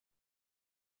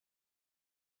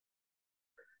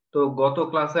তো গত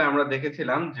ক্লাসে আমরা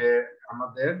দেখেছিলাম যে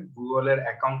আমাদের গুগলের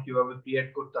অ্যাকাউন্ট কিভাবে ক্রিয়েট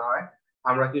করতে হয়।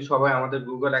 আমরা কি সবাই আমাদের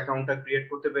গুগল অ্যাকাউন্টটা ক্রিয়েট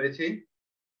করতে পেরেছি?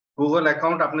 গুগল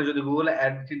অ্যাকাউন্ট আপনি যদি গুগলে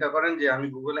অ্যাড চিন্তা করেন যে আমি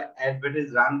গুগলে অ্যাডভার্টাইজ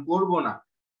রান করব না,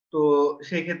 তো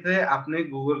সেই ক্ষেত্রে আপনি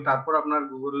গুগল তারপর আপনার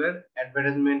গুগলের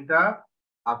অ্যাডভার্টাইজমেন্টটা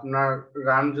আপনার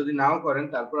রান যদি নাও করেন,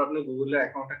 তারপর আপনি গুগলের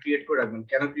অ্যাকাউন্টটা ক্রিয়েট করে রাখবেন।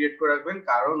 কেন ক্রিয়েট করে রাখবেন?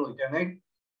 কারণ ওইখানে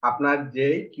আপনার যে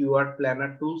কিওয়ার্ড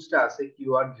প্ল্যানার টুলসটা আছে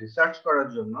কিওয়ার্ড রিসার্চ করার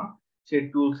জন্য, সেই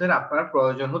টুলসের আপনার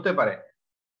প্রয়োজন হতে পারে।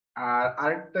 আর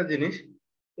আরেকটা জিনিস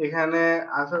এখানে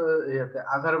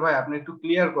আজহার ভাই, আপনি একটু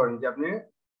ক্লিয়ার করেন যে আপনি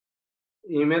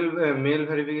ইমেল মেল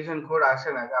ভেরিফিকেশন কোড আসে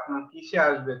না, আপনার কিসে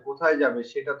আসবে, কোথায় যাবে,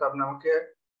 সেটা তো আপনি আমাকে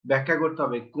ব্যাখ্যা করতে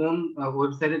হবে। কোন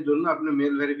ওয়েবসাইটের জন্য আপনি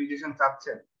মেল ভেরিফিকেশন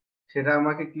চাচ্ছেন সেটা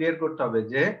আমাকে ক্লিয়ার করতে হবে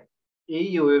যে এই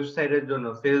ওয়েবসাইটের জন্য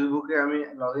ফেসবুকে আমি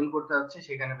লগ ইন করতে যাচ্ছি,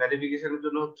 সেখানে ভেরিফিকেশনের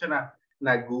জন্য হচ্ছে না,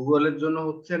 না গুগলের জন্য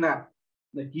হচ্ছে না,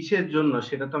 না কিসের জন্য,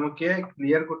 সেটা তো আমাকে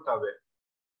ক্লিয়ার করতে হবে।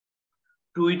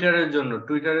 টুইটারের জন্য,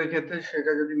 টুইটারের ক্ষেত্রে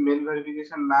সেটা যদি মেল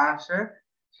ভেরিফিকেশন না আসে,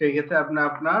 সেই ক্ষেত্রে আপনি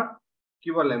আপনার কি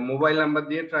বলে মোবাইল নাম্বার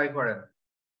দিয়ে ট্রাই করেন।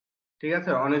 ঠিক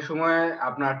আছে, অনেক সময়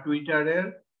আপনার টুইটারের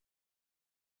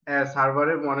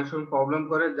সার্ভারে অনেক সময় প্রবলেম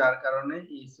করে, যার কারণে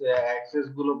এই অ্যাক্সেস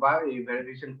গুলো বা এই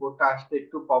ভেরিফিকেশন কোডটা আসতে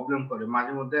একটু প্রবলেম করে।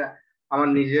 মাঝে মধ্যে আমার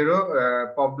নিজেরও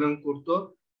প্রবলেম করতো,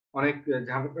 অনেক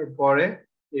ঝামেলার পরে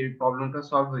এই প্রবলেমটা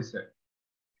সলভ হয়েছে।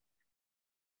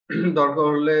 দরকার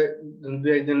হলে দু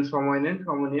একদিন সময় নেন,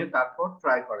 সময় নিয়ে তারপর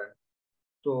ট্রাই করেন।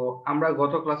 তো আমরা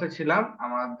গত ক্লাসে ছিলাম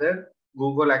আমাদের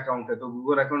গুগল অ্যাকাউন্টে। তো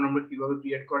গুগল অ্যাকাউন্ট আমরা কিভাবে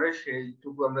ক্রিয়েট করে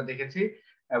সেইটুকু আমরা দেখেছি,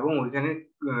 এবং ওইখানে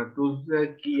টুলস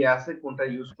কি আছে, কোনটা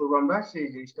ইউজ করবো আমরা, সেই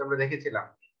জিনিসটা আমরা দেখেছিলাম।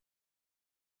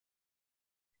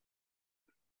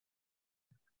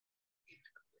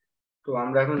 তো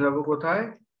আমরা এখন যাব কোথায়?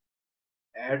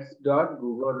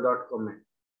 ads.google.com এ।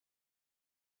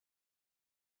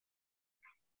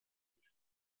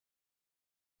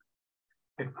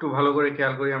 একটু ভালো করে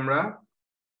খেয়াল করি, আমরা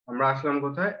আমরা আসলাম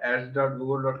কোথায়?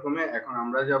 ads.google.com এ। এখন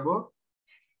আমরা যাব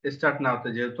স্টার্ট নাওতে।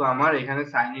 যেহেতু আমার এখানে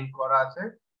সাইন ইন করা আছে,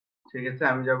 সেক্ষেত্রে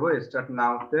আমি যাব স্টার্ট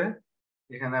নাওতে।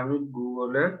 এখানে আমি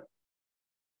গুগলের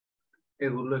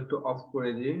এগুলো একটু অফ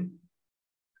করে দিই।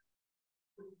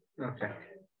 ওকে,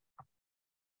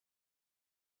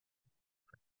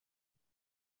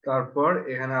 তারপর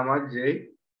এখানে আমার যেই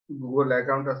গুগল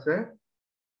অ্যাকাউন্ট আছে,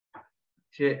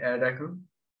 সে অ্যাড অ্যাকাউন্ট,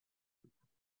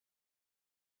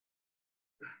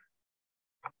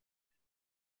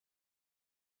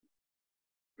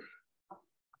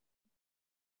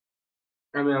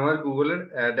 আমি আমার গুগলের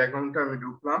অ্যাড অ্যাকাউন্টটা আমি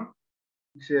ঢুকলাম।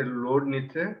 সে লোড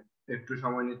নিচ্ছে, একটু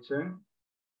সময় নিচ্ছে।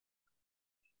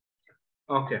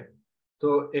 ওকে, তো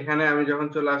এখানে আমি যখন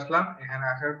চলে আসলাম, এখানে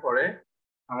আসার পরে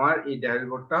আমার এই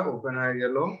ড্যাশবোর্ডটা ওপেন হয়ে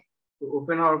গেল। তো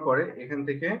ওপেন হওয়ার পরে এখান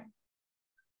থেকে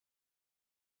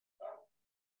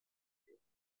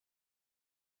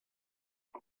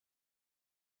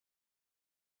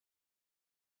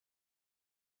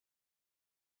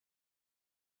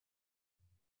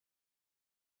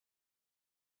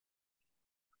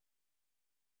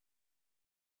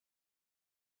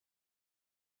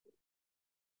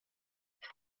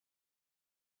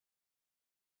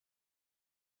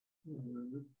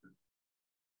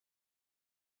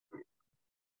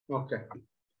ওকে,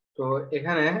 তো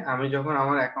এখানে আমি যখন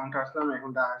আমার অ্যাকাউন্টে আসলাম,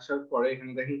 অ্যাকাউন্টে আসার পরে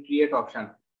এখানে দেখেন ক্রিয়েট অপশন।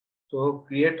 তো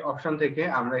ক্রিয়েট অপশন থেকে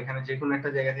আমরা এখানে যে কোনো একটা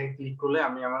জায়গা থেকে ক্লিক করলে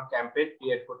আমি আমার ক্যাম্পেইন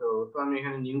ক্রিয়েট করতে পারবো। তো আমি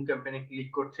এখানে নিউ ক্যাম্পেইনে ক্লিক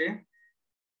করছি।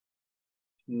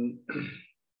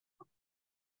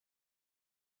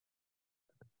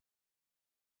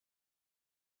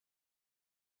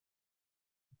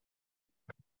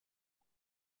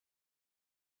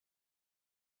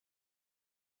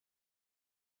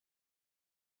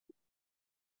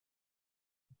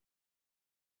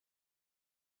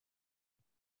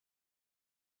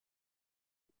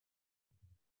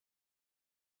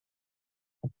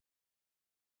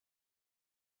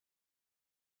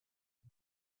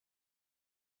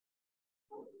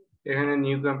 এখানে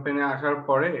নিউ ক্যাম্পেইনে আসার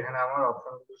পরে এখানে আমার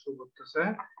অপশনগুলো শো করতেছে।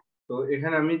 তো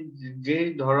এখানে আমি যে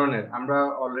ধরনের, আমরা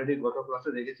অলরেডি গত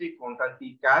ক্লাসে দেখেছি কোনটা কি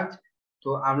কাজ। তো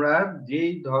আমরা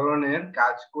যেই ধরনের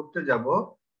কাজ করতে যাব,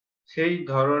 সেই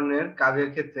ধরনের কাজের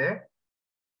ক্ষেত্রে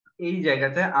এই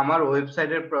জায়গাতে আমার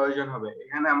ওয়েবসাইটের প্রয়োজন হবে।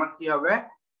 এখানে আমার কি হবে?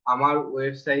 আমার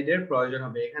ওয়েবসাইটের প্রয়োজন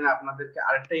হবে। এখানে আপনাদেরকে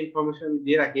আরেকটা ইনফরমেশন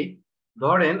দিয়ে রাখি।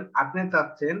 ধরেন আপনি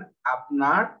চাচ্ছেন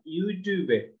আপনার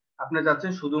ইউটিউবে, আপনি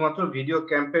চাচ্ছেন শুধুমাত্র ভিডিও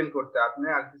ক্যাম্পেইন করতে, আপনি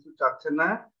আর কিছু চাচ্ছেন না,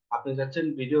 আপনি চাচ্ছেন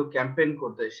ভিডিও ক্যাম্পেইন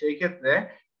করতে। সেই ক্ষেত্রে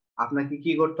আপনাকে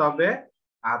কি করতে হবে?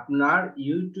 আপনার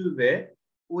ইউটিউবে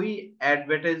ওই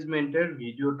অ্যাডভার্টাইজমেন্টের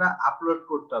ভিডিওটা আপলোড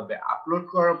করতে হবে। আপলোড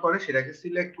করার পরে সেটাকে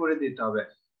সিলেক্ট করে দিতে হবে।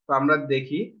 তো আমরা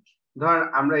দেখি ধরেন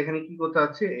আমরা এখানে কি করতে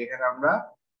চাচ্ছি, এখানে আমরা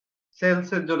সেলস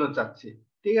এর জন্য চাচ্ছি,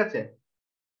 ঠিক আছে,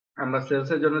 আমরা সেলস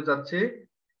এর জন্য চাচ্ছি।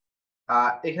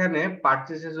 এখানে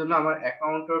পারচেসের জন্য আমার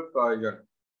অ্যাকাউন্টের প্রয়োজন।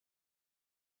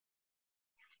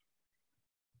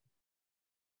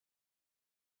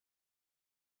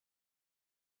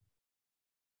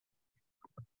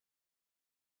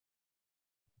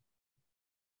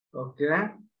 ওকে,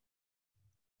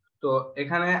 তো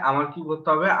এখানে আমার কি করতে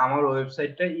হবে, আমার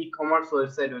ওয়েবসাইটটা ই কমার্স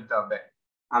ওয়েবসাইট হতে হবে।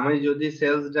 আমি যদি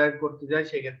সেলস ড্রাইভ করতে যাই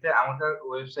সেক্ষেত্রে আমাদের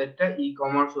ওয়েবসাইটটা ই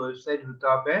কমার্স ওয়েবসাইট হতে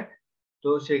হবে। তো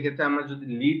সেক্ষেত্রে আমরা যদি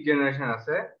লিড জেনারেশন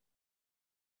আছে,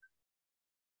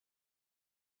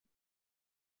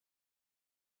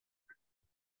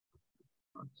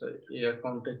 আচ্ছা এই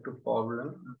অ্যাকাউন্টে একটু প্রবলেম,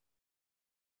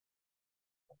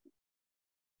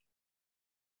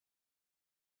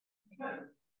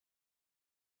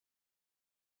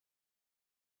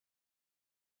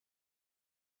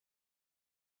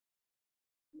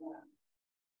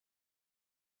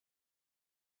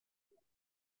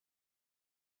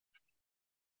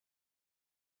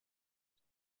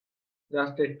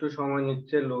 জাস্ট একটু সময়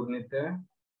নিচ্ছে লোড নিতে।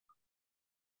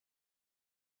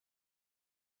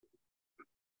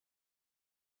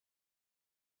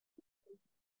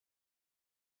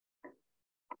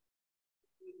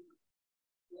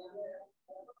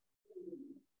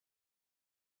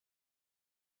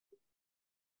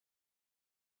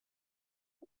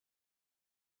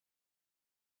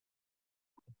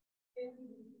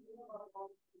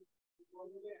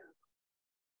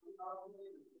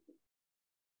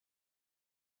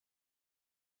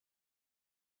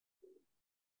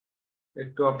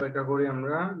 একটু অপেক্ষা করি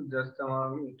আমরা, জাস্ট আমার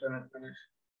ইন্টারনেট কানেকশন।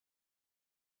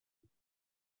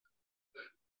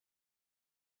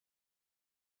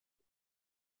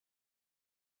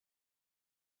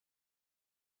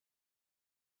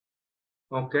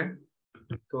 ওকে,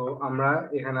 তো আমরা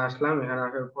এখানে আসলাম, এখানে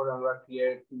আসার পর আমরা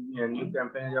ক্রিয়েট নিউ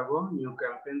ক্যাম্পেইনে যাব। নিউ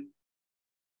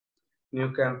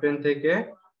ক্যাম্পেইন থেকে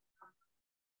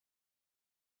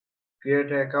ক্রিয়েট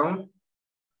অ্যাকাউন্ট।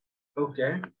 ওকে,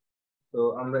 তো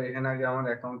আমরা এখানে আগে আমার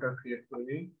অ্যাকাউন্টটা ক্রিয়েট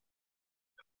করি।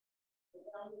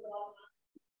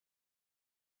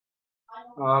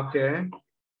 ওকে,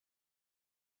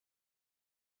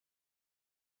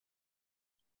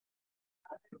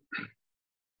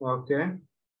 ওকে,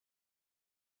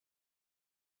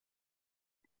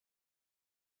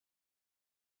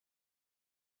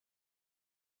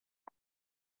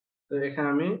 তো এখানে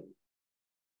আমি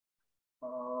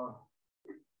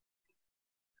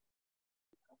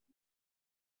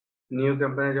নিউ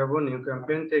ক্যাম্পেইনে যাব। নিউ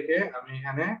ক্যাম্পেইন থেকে আমি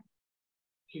এখানে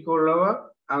কি করলাম,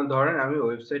 আমি ধরেন আমি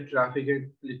ওয়েবসাইট ট্রাফিকে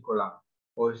ক্লিক করলাম।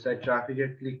 ওয়েবসাইট ট্রাফিকে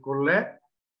ক্লিক করলে,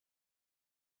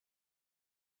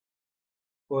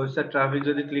 ওয়েবসাইট ট্রাফিক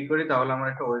যদি ক্লিক করি তাহলে আমার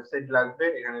একটা ওয়েবসাইট লাগবে।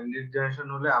 এখানে লিড জেনারেশন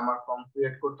হলে আমার ফর্ম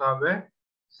ক্রিয়েট করতে হবে।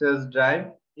 সেলস ড্রাইভ,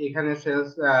 এখানে সেলস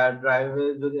ড্রাইভে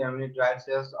যদি আমি ড্রাইভ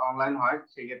সেলস অনলাইন হয়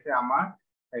সেক্ষেত্রে আমার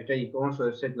একটা ই কমার্স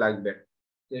ওয়েবসাইট লাগবে।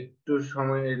 একটু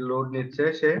সময় লোড নিচ্ছে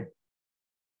সে।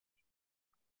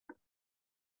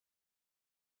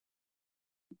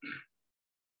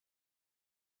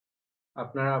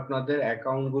 আপনারা আপনাদের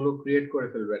অ্যাকাউন্ট গুলো ক্রিয়েট করে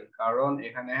ফেলবেন, কারণ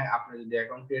এখানে আপনি যদি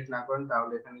অ্যাকাউন্ট ক্রিয়েট না করেন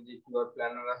তাহলে এখানে যে কিওয়ার্ড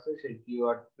প্ল্যানার আছে সেই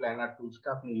কিওয়ার্ড প্ল্যানার টুলসটা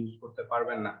আপনি ইউজ করতে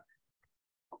পারবেন না।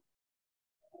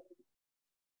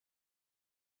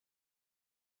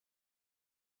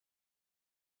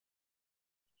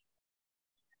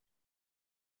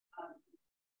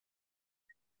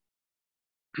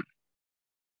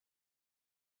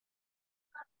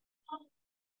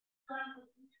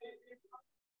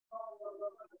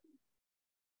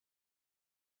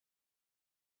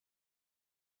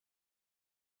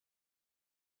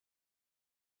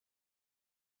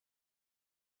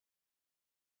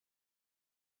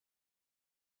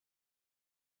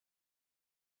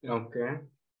 ওকে,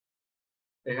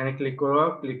 এখানে ক্লিক করব।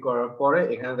 ক্লিক করার পরে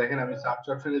এখানে দেখেন আমি সার্চ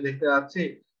অপশনে দেখতে পাচ্ছি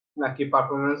নাকি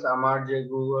পারফরমেন্স, আমার যে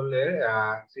গুগলের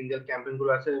সিঙ্গেল ক্যাম্পেইন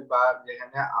গুলো আছে বা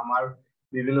যেখানে আমার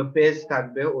বিভিন্ন পেজ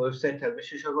থাকবে, ওয়েবসাইট থাকবে,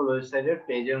 সে সকল ওয়েবসাইটের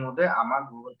পেজের মধ্যে আমার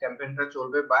গুগল ক্যাম্পেইনটা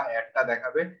চলবে বা অ্যাডটা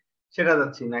দেখাবে সেটা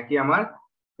যাচ্ছি, নাকি আমার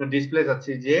ডিসপ্লে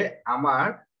যাচ্ছি যে আমার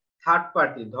থার্ড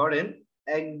পার্টি, ধরেন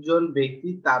একজন ব্যক্তি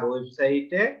তার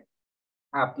ওয়েবসাইটে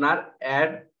আপনার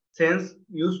অ্যাডসেন্স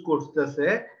ইউজ করতেছে।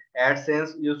 অ্যাডসেন্স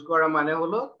ইউজ করা মানে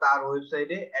হলো তার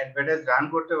ওয়েবসাইটে অ্যাডভার্টাইজ রান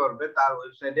করতে পারবে। তার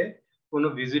ওয়েবসাইটে কোনো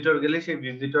ভিজিটর গেলে সেই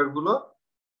ভিজিটর গুলো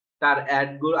তার অ্যাড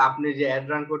গুলো, আপনি যে অ্যাড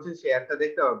রান করছেন সেই অ্যাডটা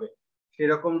দেখতে পাবে।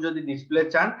 সেরকম যদি ডিসপ্লে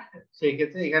চান সেই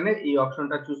ক্ষেত্রে এখানে এই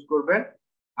অপশনটা চুজ করবেন।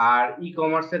 আর ই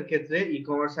কমার্সের ক্ষেত্রে, ই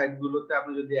কমার্স সাইট গুলোতে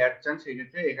আপনি যদি অ্যাড চান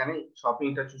সেক্ষেত্রে এখানে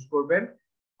শপিংটা চুজ করবেন।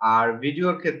 আর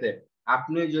ভিডিওর ক্ষেত্রে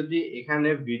আপনি যদি এখানে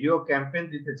ভিডিও ক্যাম্পেইন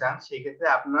দিতে চান সেক্ষেত্রে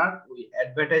আপনার ওই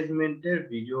অ্যাডভার্টাইজমেন্টের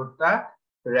ভিডিওটা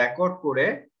রেকর্ড করে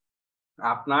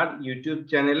আপনার ইউটিউব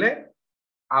চ্যানেলে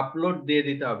আপলোড দিয়ে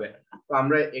দিতে হবে। তো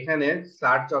আমরা এখানে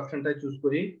সার্চ অপশনটা চুজ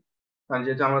করি, কারণ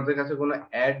যেহেতু আমাদের কাছে কোনো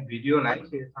অ্যাড ভিডিও নাই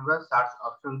সেক্ষেত্রে আমরা সার্চ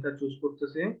অপশনটা চুজ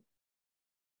করতেছি।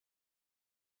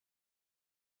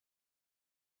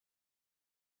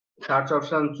 সার্চ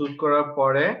অপশন চুজ করার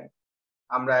পরে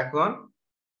আমরা এখন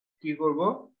কি করব,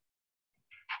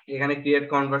 এখানে ক্রিয়েট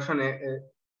কনভার্সন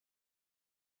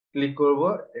ক্লিক করব,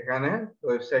 এখানে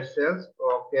ওয়েবসাইট সেলস,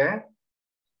 ওকে।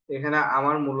 এখানে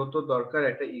আমার মূলত দরকার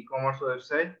একটা ই কমার্স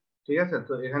ওয়েবসাইট, ঠিক আছে।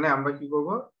 তো এখানে আমরা কি করব,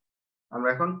 আমরা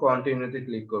এখন কন্টিনিউতে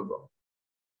ক্লিক করব।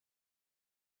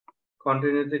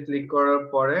 কন্টিনিউতে ক্লিক করার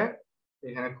পরে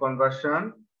এখানে কনভার্সন,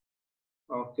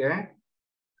 ওকে।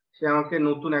 সে আমাকে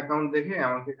নতুন অ্যাকাউন্ট দেখে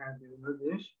আমাকে এখানে বিভিন্ন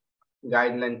জিনিস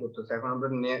গাইডলাইন করতেছে। এখন আমরা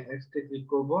নেক্সটে ক্লিক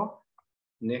করব।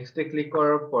 নেক্সটে ক্লিক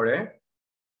করার পরে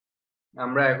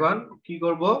আমরা এখন কি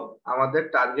করব, আমাদের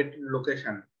টার্গেট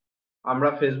লোকেশন, আমরা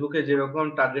ফেসবুকে যেরকম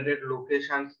টার্গেটেড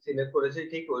লোকেশন সিলেক্ট করেছি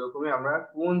ঠিক ওইরকমই আমরা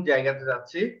কোন জায়গাতে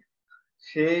যাচ্ছি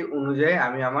সেই অনুযায়ী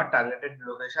আমি আমার টার্গেটেড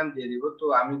লোকেশন দিয়ে দিব। তো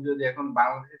আমি যদি এখন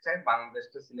বাংলাদেশে চাই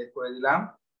বাংলাদেশটা সিলেক্ট করে দিলাম।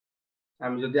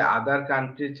 আমি যদি আদার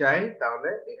কান্ট্রি চাই তাহলে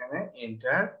এখানে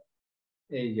এন্টার,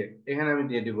 এই যে এখানে আমি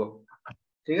দিয়ে দিব,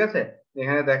 ঠিক আছে।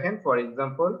 এখানে দেখেন for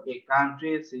example a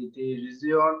country, city,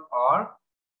 region or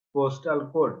postal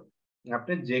code,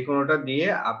 আপনি যে কোনোটা দিয়ে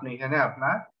আপনি এখানে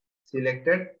আপনার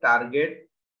সিলেক্টেড টার্গেট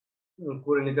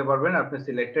করে নিতে পারবেন, আপনি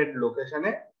সিলেক্টেড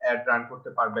লোকেশনে অ্যাড রান করতে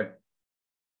পারবেন।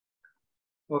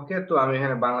 ওকে, তো আমি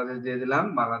এখানে বাংলাদেশ দিয়ে দিলাম।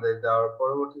 বাংলাদেশ দেওয়ার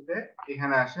পরবর্তীতে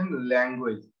এখানে আসেন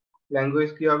ল্যাঙ্গুয়েজ, ল্যাঙ্গুয়েজ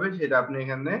কি হবে সেটা আপনি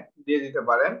এখানে দিয়ে দিতে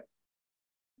পারেন।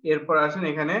 এরপর আসেন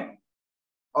এখানে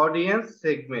অডিয়েন্স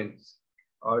সেগমেন্টস,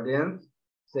 অডিয়েন্স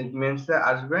সেগমেন্টসে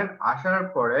আসবেন। আসার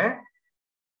পরে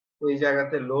এই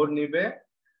জায়গাতে লোড নিবে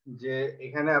যে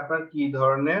এখানে আপনার কি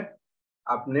ধরনের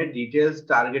আপনি ডিটেলস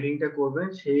টার্গেটিংটা করবেন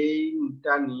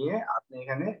সেইটা নিয়ে আপনি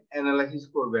এখানে অ্যানালাইসিস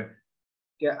করবেন।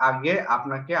 আগে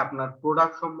আপনাকে আপনার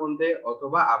প্রোডাক্ট সম্বন্ধে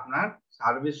অথবা আপনার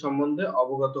সার্ভিস সম্বন্ধে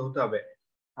অবগত হতে হবে।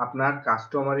 আপনার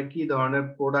কাস্টমারে কি ধরনের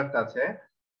প্রোডাক্ট আছে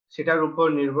সেটার উপর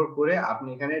নির্ভর করে আপনি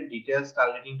এখানে ডিটেলস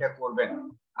টার্গেটিংটা করবেন।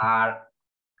 আর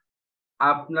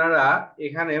আপনারা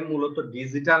এখানে মূলত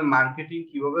ডিজিটাল মার্কেটিং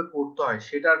কিভাবে করতে হয়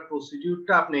সেটার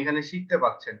প্রসিডিউরটা আপনি এখানে শিখতে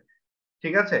পাচ্ছেন,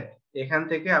 ঠিক আছে। এখান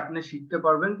থেকে আপনি শিখতে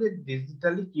পারবেন যে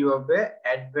ডিজিটালি কিভাবে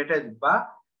অ্যাডভার্টাইজ বা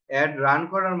অ্যাড রান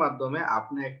করার মাধ্যমে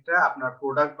আপনি একটা আপনার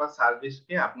প্রোডাক্ট বা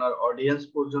সার্ভিসকে আপনার অডিয়েন্স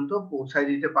পর্যন্ত পৌঁছায়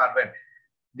দিতে পারবেন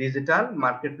ডিজিটাল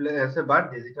মার্কেট প্লেসে বা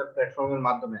ডিজিটাল প্ল্যাটফর্মের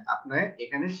মাধ্যমে। আপনি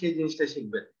এখানে সেই জিনিসটা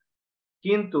শিখবেন,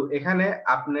 কিন্তু এখানে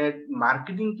আপনার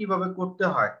মার্কেটিং কিভাবে করতে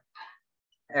হয়,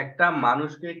 একটা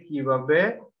মানুষকে কিভাবে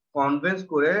কনভিন্স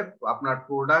করে আপনার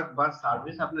প্রোডাক্ট বা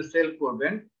সার্ভিস আপনি সেল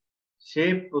করবেন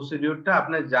সেই প্রসিডিউরটা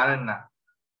আপনি জানেন না।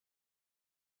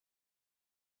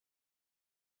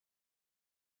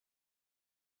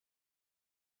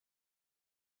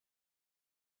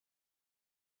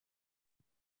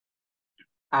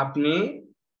 আপনি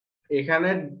এখানে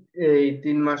এই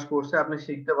 3 মাস কোর্সে আপনি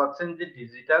শিখতে পাচ্ছেন যে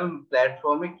ডিজিটাল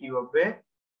প্ল্যাটফর্মে কিভাবে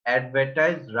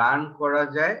অ্যাডভার্টাইজ রান করা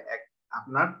যায়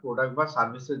আপনার প্রোডাক্ট বা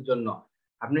সার্ভিসের জন্য,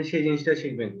 আপনি সেই জিনিসটা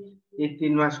শিখবেন। এই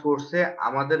 3 মাস কোর্সে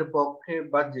আমাদের পক্ষে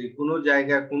বা যে কোনো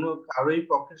জায়গায় কোনো কারোই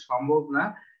পক্ষে সম্ভব না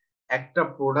একটা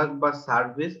প্রোডাক্ট বা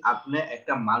সার্ভিস আপনি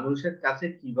একটা মানুষের কাছে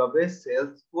কিভাবে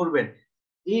সেলস করবেন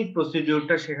এই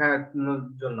প্রসিডিউরটা শেখানোর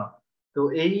জন্য। তো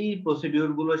এই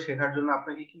প্রসিডিউর গুলো শেখার জন্য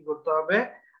আপনাকে কি করতে হবে,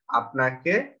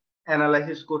 আপনাকে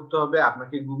অ্যানালাইসিস করতে হবে,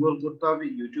 আপনাকে গুগল করতে হবে,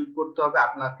 ইউটিউব করতে হবে,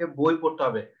 আপনাকে বই পড়তে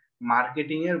হবে,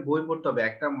 মার্কেটিং এর বই পড়তে হবে।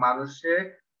 একটা মানুষের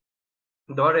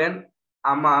ধরেন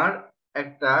আমার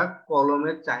একটা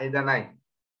কলমের চাহিদা নাই,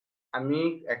 আমি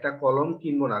একটা কলম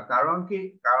কিনবো না, কারণ কি,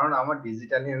 কারণ আমার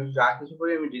ডিজিটালি আমি যা কিছু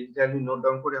করি আমি ডিজিটালি নোট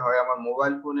ডাউন করি, হয় আমার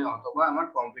মোবাইল ফোনে অথবা আমার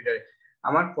কম্পিউটারে,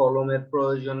 আমার কলমের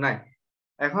প্রয়োজন নাই।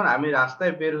 এখন আমি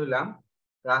রাস্তায় বের হইলাম,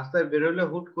 রাস্তায় বের হলে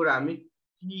হুট করে আমি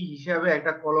কি হিসাবে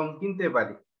একটা কলম কিনতে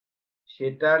পারি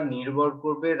সেটা নির্ভর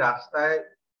করবে রাস্তায়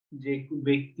যে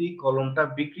ব্যক্তি কলমটা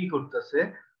বিক্রি করতেছে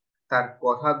তার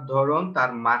কথার ধরন, তার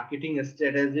মার্কেটিং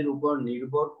স্ট্র্যাটেজির উপর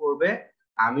নির্ভর করবে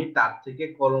আমি তার থেকে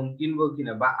কলম কিনবো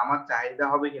কিনা বা আমার চাহিদা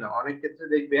হবে কিনা। অনেক ক্ষেত্রে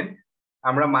দেখবেন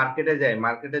আমরা মার্কেটে যাই,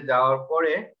 মার্কেটে যাওয়ার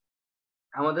পরে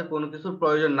আমাদের কোনো কিছুর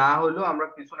প্রয়োজন না হলেও আমরা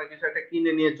কিছু না কিছু একটা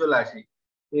কিনে নিয়ে চলে আসি।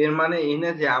 এর মানে এই না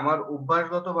যে আমার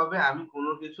অভ্যাসগত ভাবে আমি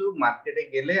কোনো কিছু মার্কেটে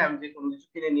গেলে আমি যে কোনো কিছু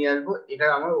কিনে নিয়ে আসবো, এটা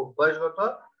আমার অভ্যাসগত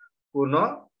কোনো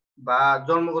বা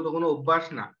জন্মগত কোনো অভ্যাস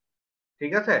না,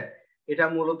 ঠিক আছে। এটা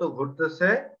মূলত ঘটতেছে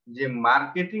যে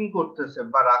মার্কেটিং করতেছে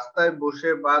বা রাস্তায় বসে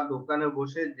বা দোকানে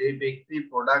বসে যে ব্যক্তি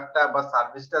প্রোডাক্টটা বা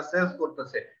সার্ভিসটা সেলস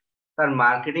করতেছে তার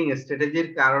মার্কেটিং স্ট্র্যাটেজির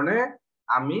কারণে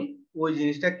আমি ওই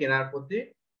জিনিসটা কেনার প্রতি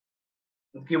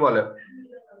কি বলে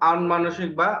আনমানসিক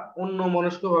বা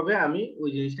অন্যমনস্ক ভাবে আমি ওই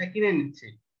জিনিসটা কিনে নিচ্ছি।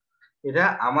 এটা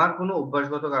আমার কোনো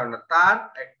অভ্যাসগত কারণ না, তার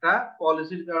একটা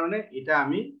পলিসির কারণে এটা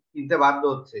আমি কিনতে বাধ্য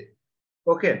হচ্ছে।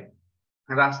 ওকে,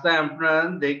 রাস্তায় আপনারা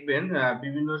দেখবেন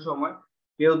বিভিন্ন সময়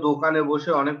কেউ দোকানে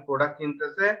বসে অনেক প্রোডাক্ট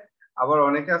কিনতেছে, আবার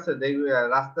অনেকে আছে দেখবে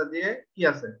রাস্তা দিয়ে কি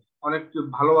আছে অনেক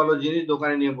ভালো ভালো জিনিস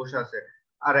দোকানে নিয়ে বসে আছে,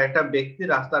 আর একটা ব্যক্তি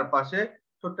রাস্তার পাশে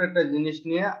ছোট্ট একটা জিনিস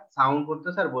নিয়ে সাউন্ড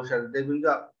করতেছে আর বসে আছে, দেখবেন যে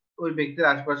ওই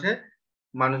ব্যক্তির আশপাশে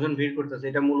মানুষজন ভিড় করতেছে।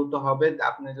 এটা মূলত হবে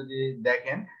আপনি যদি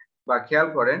দেখেন বা খেয়াল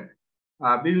করেন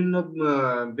বিভিন্ন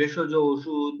ভেষজ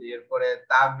ওষুধ, এরপরে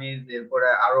তাবিজ, এরপরে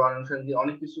আরো আনুষঙ্গিক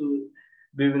অনেক কিছু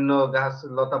বিভিন্ন গাছ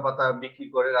লতা পাতা বিক্রি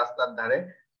করে রাস্তার ধারে।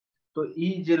 তো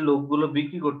এই যে লোকগুলো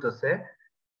বিক্রি করতেছে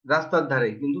রাস্তার ধারে,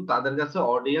 কিন্তু তাদের কাছে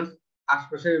অডিয়েন্স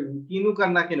আশপাশে কিনুক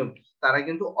আর না কিনুক, তারা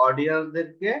কিন্তু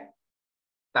অডিয়েন্সদেরকে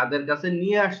তাদের কাছে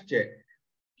নিয়ে আসছে।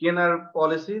 কেনার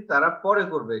পলিসি তারা পরে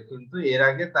করবে, কিন্তু এর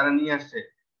আগে তারা নিয়ে আসছে।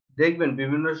 দেখবেন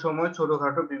বিভিন্ন সময়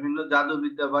ছোটখাটো বিভিন্ন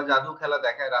জাদুবিদ্যা বা জাদু খেলা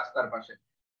দেখায় রাস্তার পাশে।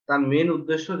 তার মেন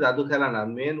উদ্দেশ্য জাদু খেলা না,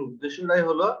 মেন উদ্দেশ্যটাই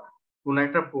হলো কোন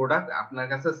একটা প্রোডাক্ট আপনার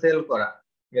কাছে সেল করা।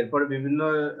 এরপরে বিভিন্ন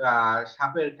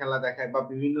সাপের খেলা দেখায় বা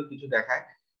বিভিন্ন কিছু দেখায়।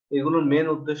 এগুলোর মেন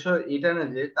উদ্দেশ্য এটা না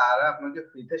যে তারা আপনাকে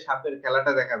ফ্রিতে সাপের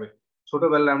খেলাটা দেখাবে।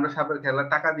 ছোটবেলায় আমরা সাপের খেলা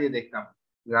টাকা দিয়ে দেখতাম,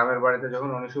 গ্রামের বাড়িতে যখন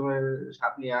অনেক সময়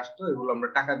সাপ নিয়ে আসতো এগুলো আমরা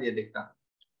টাকা দিয়ে দেখতাম।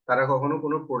 তারা কখনো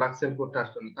কোনো প্রোডাক্ট সেল করতে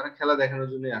আসতো না, তারা খেলা দেখানোর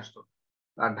জন্যই আসতো।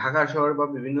 আর ঢাকা শহর বা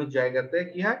বিভিন্ন জায়গাতে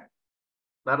কি হয়,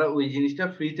 তারা ওই জিনিসটা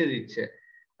ফ্রিতে দিচ্ছে।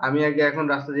 আমি আগে এখন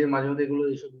রাস্তা দিয়ে মাঝে মধ্যে এগুলো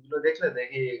এইসব গুলো দেখলে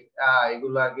দেখি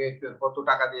এগুলো আগে কত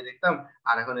টাকা দিয়ে দেখতাম,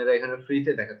 আর এখন এরা এখানে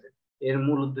ফ্রিতে দেখাচ্ছে। এর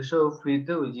মূল উদ্দেশ্য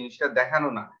ফ্রিতে ওই জিনিসটা দেখানো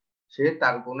না, সে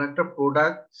তার কোনো একটা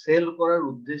প্রোডাক্ট সেল করার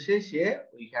উদ্দেশ্যে সে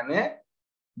ওইখানে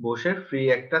বসে ফ্রি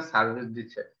একটা সার্ভিস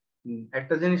দিচ্ছে।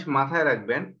 একটা জিনিস মাথায়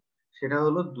রাখবেন, সেটা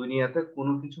হলো দুনিয়াতে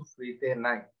কোনো কিছু ফ্রিতে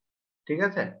নাই। ঠিক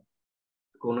আছে,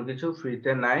 কোনো কিছু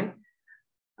ফ্রিতে নাই।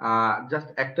 জাস্ট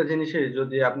একটা জিনিসে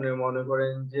যদি আপনি মনে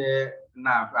করেন যে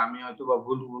না আমি হয়তো বা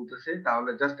ভুল বলতেছি,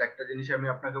 তাহলে জাস্ট একটা জিনিস আমি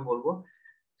আপনাকে বলবো,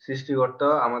 সৃষ্টিকর্তা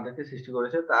আমাদেরকে সৃষ্টি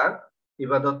করেছে তার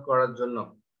ইবাদত করার জন্য।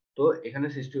 তো এখানে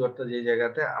সৃষ্টিকর্তা যে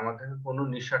জায়গাতে আমাদেরকে কোনো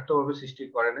নিঃস্বার্থ ভাবে সৃষ্টি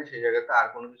করে না, সেই জায়গাতে আর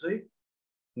কোনো কিছুই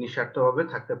নিঃস্বার্থ ভাবে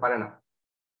থাকতে পারে না।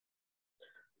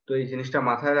 তো এই জিনিসটা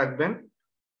মাথায় রাখবেন।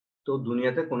 তো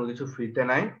দুনিয়াতে কোনো কিছু ফ্রিতে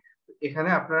নাই। এখানে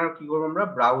আপনারা কি করবো, আমরা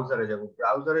ব্রাউজারে যাব।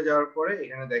 ব্রাউজারে যাওয়ার পরে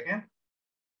এখানে দেখেন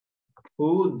হু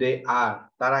দে আর,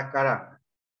 তারা কারা।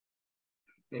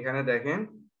 এখানে দেখেন,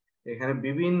 এখানে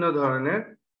বিভিন্ন ধরনের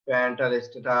প্যারেন্টাল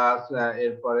স্ট্যাটাস,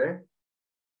 এরপরে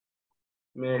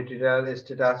marital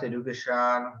status,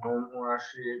 education, home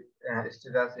ownership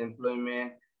status,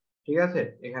 employment. ঠিক আছে,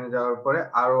 এখানে যাওয়ার পরে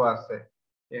আরো আছে,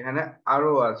 এখানে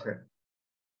আরো আছে।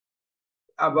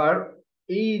 আবার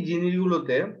এই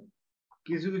জিনিসগুলোতে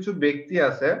কিছু কিছু ব্যক্তি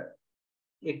আছে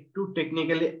একটু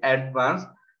টেকনিক্যালি অ্যাডভান্স,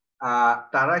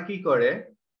 তারা কি করে,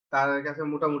 তাদের কাছে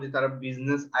মোটামুটি তারা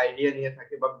বিজনেস আইডিয়া নিয়ে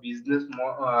থাকে বা বিজনেস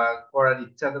করার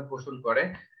ইচ্ছা পোষণ করে।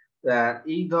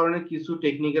 এই ধরনের কিছু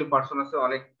টেকনিক্যাল পার্সন আছে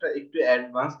অনেকটা একটু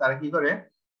অ্যাডভান্স, তারা কি করে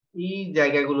এই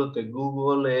জায়গাগুলোতে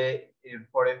গুগলে,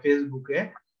 এরপরে ফেসবুকে,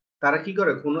 তারা কি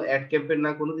করে কোনো অ্যাড ক্যাম্পেইন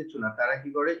না কোনো কিছু না, তারা কি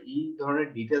করে এই ধরনের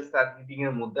ডিটেলস টার্গেটিং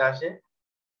এর মধ্যে আসে।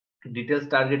 ডিটেলস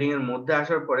টার্গেটিং এর মধ্যে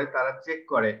আসার পরে তারা চেক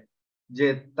করে যে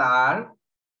তার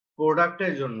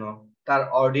প্রোডাক্টের জন্য তার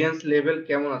অডিয়েন্স লেভেল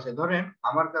কেমন আছে। ধরেন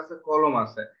আমার কাছে কলম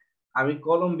আছে, আমি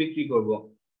কলম বিক্রি করব,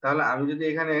 তাহলে আমি যদি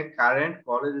এখানে কারেন্ট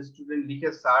কলেজ স্টুডেন্ট লিখে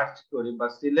সার্চ করি বা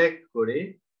সিলেক্ট করি,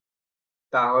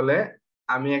 তাহলে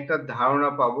আমি একটা ধারণা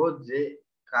পাবো যে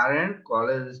কারেন্ট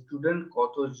কলেজ স্টুডেন্ট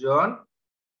কতজন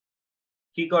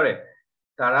কি করে,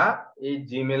 তারা এই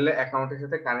জিমেইল অ্যাকাউন্টের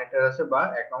সাথে কানেক্টেড আছে বা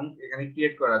অ্যাকাউন্ট এখানে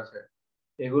ক্রিয়েট করা আছে।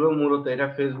 এগুলো মূলত এটা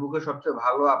ফেসবুকে সবচেয়ে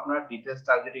ভালো আপনার ডিটেলস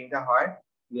টার্গেটিংটা হয়।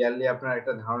 ক্লিয়ারলি আপনার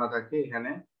একটা ধারণা থাকে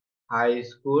এখানে high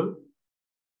school,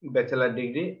 bachelor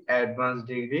degree, advance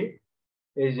degree,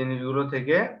 এই জিনিসগুলো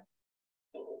থেকে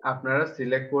আপনারা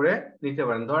সিলেক্ট করে নিতে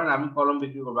পারেন। ধরেন আমি কলম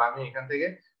বিক্রি করবো, আমি এখান থেকে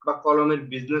বা কলমের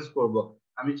বিজনেস করব,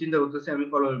 আমি চিন্তা করতেছি আমি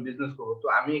কলমের বিজনেস করব, তো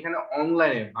আমি এখানে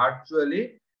অনলাইনে ভার্চুয়ালি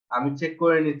আমি চেক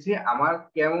করে নিচ্ছি আমার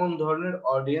কেমন ধরনের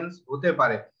অডিয়েন্স হতে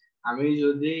পারে। আমি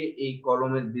যদি এই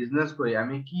কলমের বিজনেস করি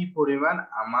আমি কি পরিমাণ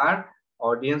আমার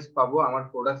অডিয়েন্স পাবো আমার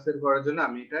প্রোডাক্ট সেল করার জন্য,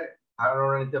 আমি এটা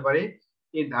ধারণা নিতে পারি।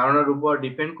 এই ধারণার উপর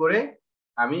ডিপেন্ড করে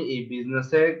আমি এই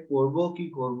বিজনেসে করব কি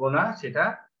করব না সেটা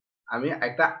আমি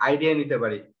একটা আইডিয়া নিতে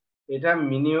পারি। এটা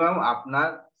মিনিমাম আপনার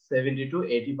 70 to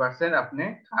 80% আপনি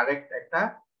কারেক্ট একটা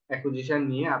অ্যাকুইজিশন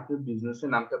নিয়ে আপনি বিজনেসে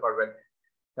নামতে পারবেন।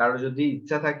 কারো যদি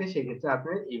ইচ্ছা থাকে সেক্ষেত্রে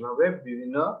আপনি এইভাবে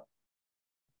বিভিন্ন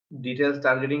ডিটেলস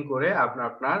টার্গেটিং করে আপনার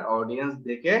আপনার অডিয়েন্স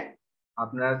দেখে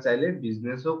আপনারা চাইলে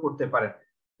বিজনেসও করতে পারেন।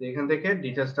 তো এখান থেকে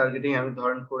ডিটেইলস টার্গেটিং আমি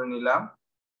ধরেন করে নিলাম।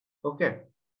 ওকে,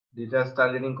 ডিটেইলস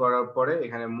টার্গেটিং করার পরে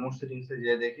এখানে মোর সেটিংস এ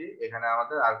যেয়ে দেখি এখানে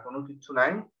আমাদের আর কোনো কিছু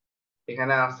নাই।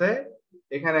 এখানে আছে,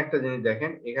 এখানে একটা জিনিস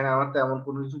দেখেন, এখানে আমার তেমন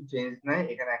কোনো কিছু চেঞ্জ নাই।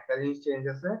 এখানে একটা জিনিস চেঞ্জ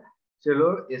আছে, সেটা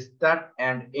start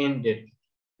and and date.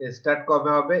 Start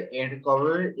কবে হবে, এন্ড কবে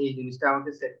হবে, এই জিনিসটা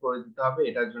আমাকে সেট করে দিতে হবে।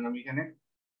 এটার জন্য আমি এখানে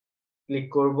ক্লিক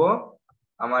করব।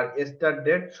 আমার স্টার্ট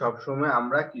ডেট সবসময়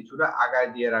আমরা কিছুটা আগায়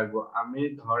দিয়ে রাখবো। আমি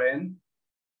ধরেন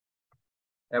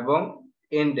এবং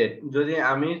এন্ড ডেট যদি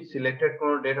আমি সিলেক্টেড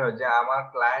কোনো ডেট হয় যে আমার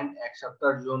ক্লায়েন্ট 1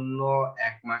 সপ্তাহের জন্য,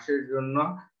 1 মাসের জন্য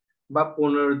বা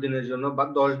 15 দিনের জন্য বা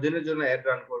 10 দিনের জন্য অ্যাড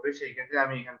রান করবে, সেই ক্ষেত্রে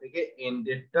আমি এখান থেকে এন্ড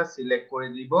ডেটটা সিলেক্ট করে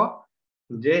দিব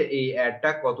যে এই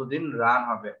অ্যাডটা কতদিন রান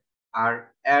হবে। আর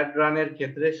অ্যাড রানের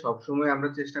ক্ষেত্রে সবসময় আমরা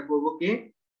চেষ্টা করব কি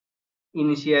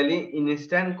ইনিশিয়ালি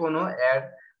ইনস্ট্যান্ট কোনো অ্যাড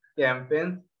ক্যাম্পেইন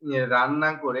রান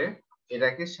না করে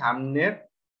এটাকে সামনের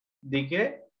দিকে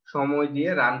সময় দিয়ে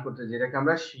রান করতে, যেটাকে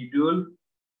আমরা শিডিউল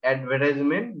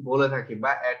অ্যাডভার্টাইজমেন্ট বলে থাকি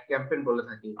বা অ্যাড ক্যাম্পেইন বলে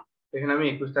থাকি। এখানে আমি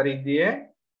 21 তারিখ দিয়ে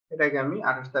এটাকে আমি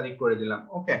 28 তারিখ করে দিলাম।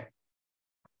 ওকে,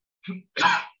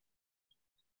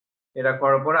 এটা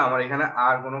করার পরে আমার এখানে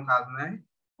আর কোনো কাজ নাই,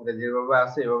 এটা যেভাবে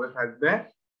আছে এভাবে থাকবে।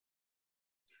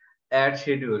 অ্যাড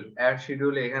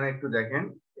শিডিউল এখানে একটু দেখেন,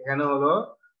 এখানে হলো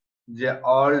যে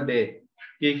অল ডে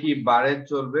কে কি বারে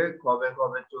চলবে, কবে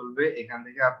কবে চলবে, এখান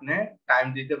থেকে আপনি টাইম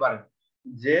দিতে পারেন।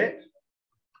 যে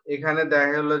এখানে দেখা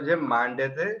গেল যে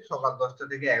মানডেতে সকাল 10টা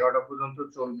থেকে 11টা পর্যন্ত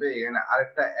চলবে, এখানে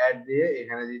আরেকটা অ্যাড দিয়ে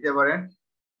এখানে দিতে পারেন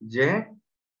যে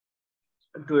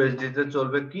টুএসডি তে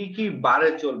চলবে, কি কি বারে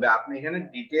চলবে, আপনি এখানে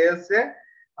ডিটেইলসে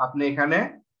আপনি এখানে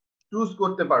চুজ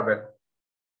করতে পারবেন।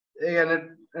 এখানে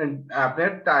আপনি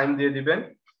টাইম দিয়ে দিবেন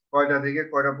কয়টা থেকে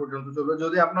কয়টা পর্যন্ত চলবে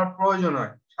যদি আপনার প্রয়োজন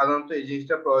হয়। সাধারণত এই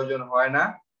জিনিসটা প্রয়োজন হয় না,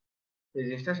 এই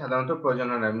জিনিসটা সাধারণত প্রয়োজন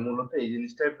হয় না, মূলত এই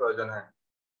জিনিসটাই প্রয়োজন হয়।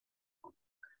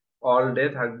 অল ডে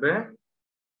থাকবে।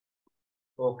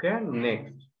 ওকে,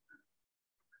 নেক্সট।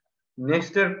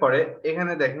 নেক্সট এর পরে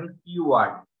এখানে দেখেন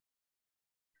কিওয়ার্ড,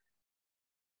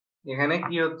 এখানে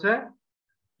কি হচ্ছে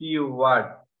কিওয়ার্ড।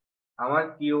 আমার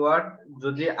কিওয়ার্ড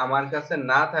যদি আমার কাছে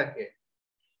না থাকে,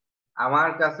 আমার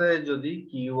কাছে যদি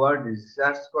কিওয়ার্ড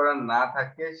রিসার্চ করা না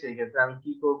থাকে, সেই ক্ষেত্রে আমি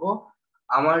কি করব,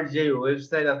 আমার যে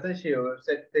ওয়েবসাইট আছে সেই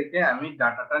ওয়েবসাইট থেকে আমি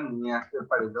ডাটাটা নিয়ে আসতে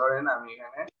পারি। ধরেন আমি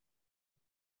এখানে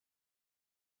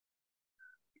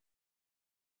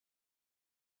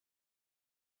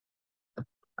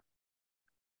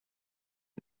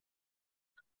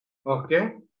ওকে,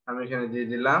 আমি এখানে দিয়ে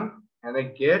দিলাম, এখানে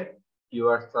গেট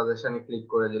কিওয়ার্ড সাজেশনে ক্লিক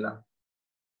করে দিলাম।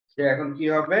 সে এখন কি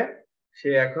হবে, সে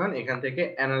এখন এখান থেকে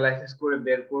অ্যানালাইসিস করে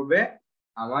বের করবে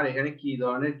আমার এখানে কি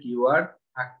ধরনের কিওয়ার্ড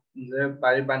থাকতে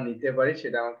পারি বা নিতে পারি,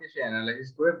 সেটা আমাকে সে অ্যানালাইসিস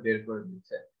করে বের করে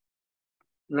দিচ্ছে।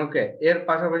 ওকে, এর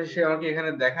পাশাপাশি সে আমাকে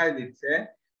এখানে দেখায় দিচ্ছে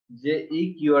যে এই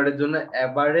কিওয়ার্ডের জন্য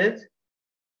এভারেজ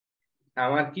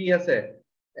আমার কি আছে,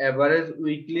 এভারেজ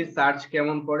উইকলি সার্চ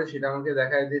কেমন পড়ে সেটা আমাকে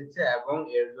দেখায় দিচ্ছে, এবং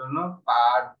এর জন্য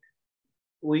পার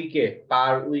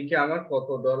উইকে আমার কত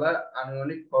ডলার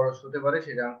আনুমানিক খরচ হতে পারে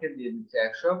সেটা আমাকে দিয়ে দিচ্ছে।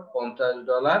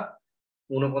 $150,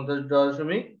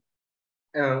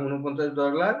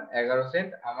 49.11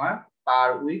 আমার পার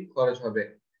উইক খরচ হবে।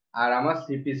 আর আমার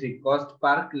সিপিসি কস্ট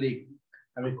পার ক্লিক,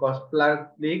 আমি কস্ট পার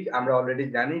ক্লিক আমরা অলরেডি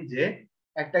জানি যে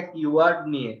একটা কিওয়ার্ড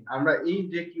নিয়ে আমরা এই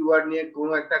যে কিওয়ার্ড নিয়ে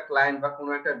কোনো একটা ক্লায়েন্ট বা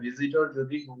কোনো একটা ভিজিটর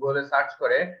যদি গুগলে সার্চ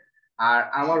করে আর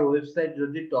আমার ওয়েবসাইট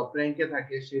যদি টপ র্যাঙ্কে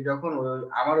থাকে, সে যখন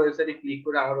আমার ওয়েবসাইটে ক্লিক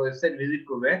করে আমার ওয়েবসাইট ভিজিট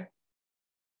করবে,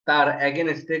 তার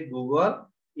এগেনস্টে গুগল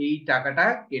এই টাকাটা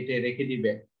কেটে রেখে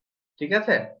দিবে। ঠিক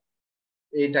আছে,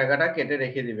 এই টাকাটা কেটে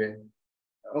রেখে দিবে।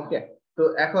 ওকে, তো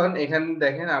এখন এখানে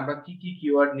দেখেন আমরা কি কি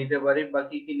কিওয়ার্ড নিতে পারি বা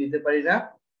কি কি নিতে পারি না,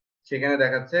 সেখানে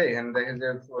দেখাচ্ছে। এখানে দেখেন যে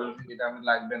এটা আমি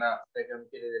লাগবে না, এটা আমি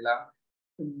কেটে দিলাম।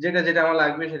 যেটা যেটা আমার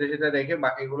লাগবে সেটা সেটা রেখে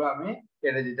বাকিগুলো আমি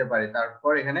কেটে দিতে পারি।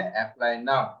 তারপর এখানে অ্যাপ্লাই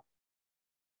নাও,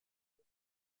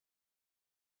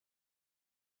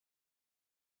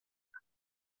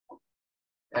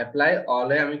 অ্যাপ্লাই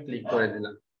অলে আমি ক্লিক করে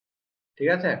দিলাম। ঠিক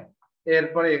আছে,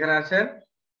 এরপরে এখানে আছেন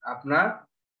আপনার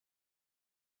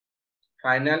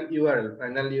ফাইনাল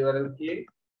ইউআরএল কি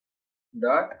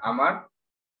ডট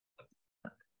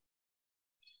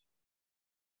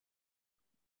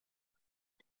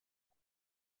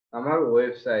আমার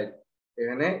ওয়েবসাইট,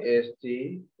 এখানে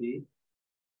HTTPS।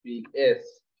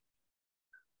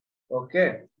 ওকে,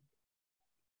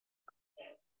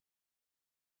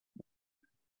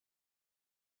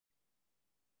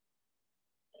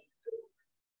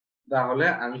 তাহলে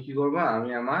আমি কি করব, আমি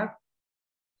আমার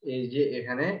এই যে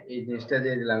এখানে এই জিনিসটা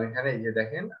দিয়ে দিলাম। এখানে এই যে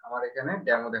দেখেন আমার এখানে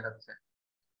ডেমো দেখাচ্ছে।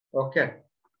 ওকে,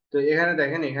 তো এখানে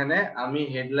দেখেন এখানে আমি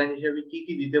হেডলাইন হিসেবে কি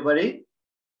কি দিতে পারি,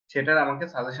 সেটার আমাকে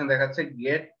সাজেশন দেখাচ্ছে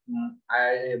গেট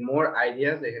মোর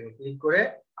আইডিয়াস। এখানে ক্লিক করে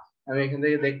আমি এখান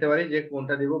থেকে দেখতে পারি যে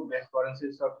কোনটা দিব, best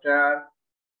forensic software,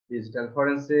 digital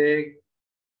forensic,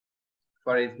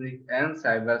 forensic and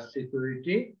cyber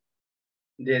security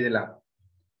দিয়ে দিলাম।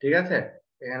 ঠিক আছে,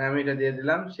 এখানে আমি এটা দিয়ে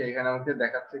দিলাম। সেখানে আমাকে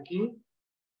দেখাচ্ছে কি,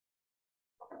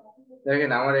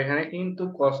 দেখেন আমার এখানে কিন্তু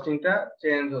কস্টিংটা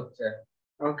চেঞ্জ হচ্ছে।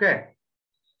 ওকে,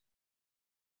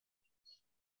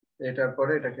 এটার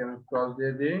পরে এটাকে আমি ক্রস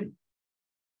দিয়ে দিই।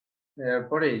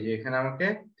 এরপরে এই যে এখানে আমাকে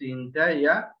তিনটা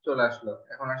ইয়া চলে আসলো।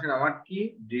 এখন আসেন আমার কি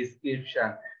ডিসক্রিপশন।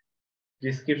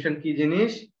 ডিসক্রিপশন কি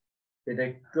জিনিস এটা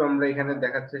একটু আমরা এখানে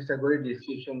দেখার চেষ্টা করি।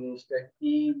 ডিসক্রিপশন জিনিসটা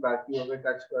কি বা কিভাবে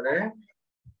কাজ করে।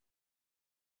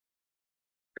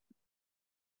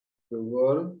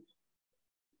 গুগল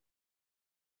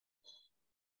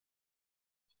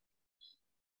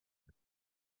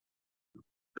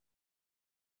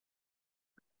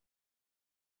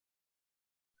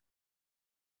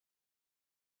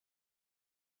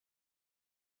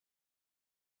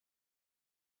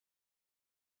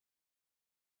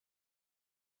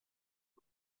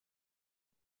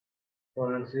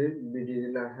ফরেনসিক বিডি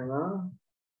দিলে আসে না।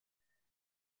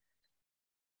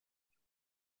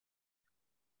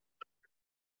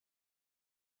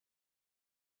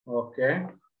 ওকে,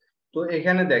 তো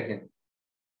এখানে দেখেন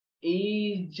এই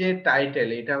যে টাইটেল,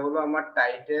 এটা হলো আমার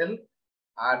টাইটেল।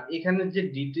 আর এখানে যে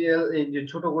ডিটেল এই যে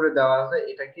ছোট করে দেওয়া আছে,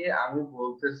 এটাকে আমি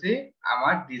বলতেছি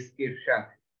আমার ডিসক্রিপশন।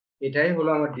 এটাই হলো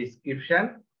আমার ডিসক্রিপশন।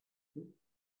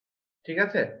 ঠিক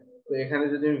আছে, তো এখানে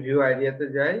যদি আমি ভিউ আইডিয়াতে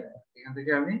যাই, এখান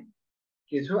থেকে আমি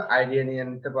কিছু আইডিয়া নিয়ে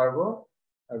নিতে পারবো।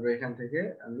 তারপর এখান থেকে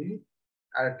আমি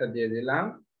আরেকটা দিয়ে দিলাম।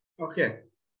 ওকে,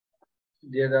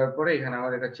 দিয়ে দেওয়ার পরে এখানে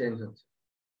আমার এটা চেঞ্জ হচ্ছে।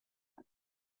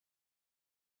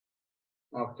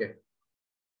 ওকে,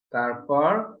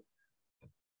 তারপর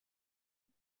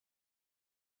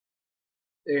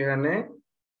এখানে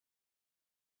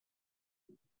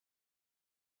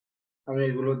আমি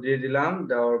এগুলো দিয়ে দিলাম।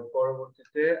 দেওয়ার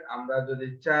পরবর্তীতে আমরা যদি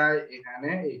চাই এখানে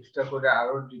এক্সট্রা করে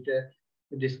আরো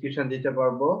ডিসক্রিপশন দিতে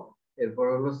পারবো। এরপর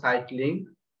হলো সাইট লিংক।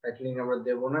 সাইট লিংক আমরা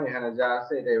দেবো না, এখানে যা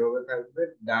আছে এটা এভাবে থাকবে।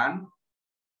 ডান।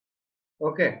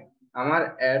 ওকে, আমার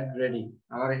অ্যাড রেডি।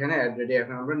 আমার এখানে অ্যাড রেডি।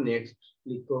 এখন আমরা নেক্সট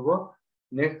ক্লিক করব।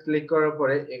 নেক্সট ক্লিক করার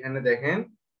পরে এখানে দেখেন,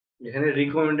 এখানে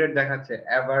রিকমেন্ডেড দেখাচ্ছে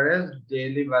average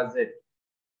daily budget.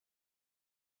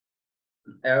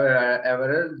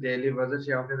 Average daily budget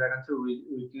সে আমাকে দেখাচ্ছে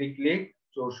উইকলি ক্লিক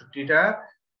 64টা,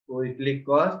 উইকলি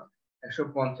কস্ট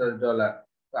 $150।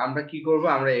 তো আমরা কি করব,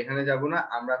 আমরা এখানে যাব না,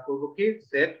 আমরা করব কি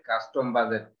সেট কাস্টম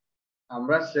বাজেট।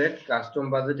 আমরা সেট কাস্টম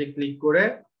বাজেটে ক্লিক করে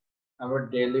আমরা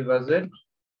ডেইলি বাজেট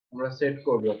আমরা সেট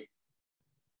করব।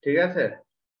 ঠিক আছে,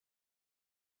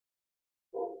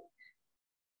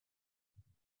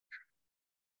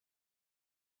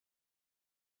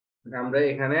 আমরা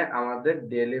এখানে আমাদের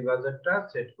ডেইলি বাজেটটা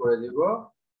সেট করে দিব।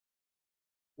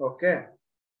 ওকে,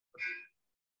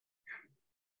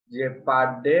 যে পার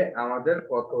ডে আমাদের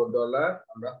কত ডলার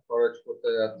আমরা খরচ করতে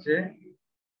যাচ্ছি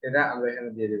এটা আমরা এখানে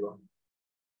দিয়ে দিব।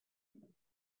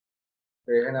 তো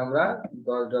এখানে আমরা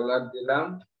 $10 দিলাম।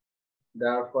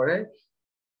 দেওয়ার পরে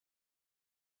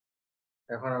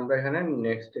এখন আমরা এখানে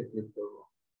নেক্সট এ ক্লিক করব।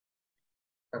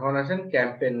 এখন আসেন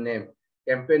ক্যাম্পেইন নেম।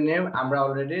 ক্যাম্পেইন নেম আমরা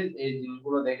অলরেডি এই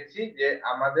জিনিসগুলো দেখেছি যে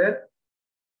আমাদের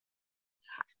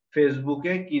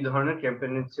ফেসবুকে কি ধরনের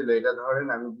ক্যাম্পেইন ছিল। এটা ধরেন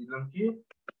আমি দিলাম কি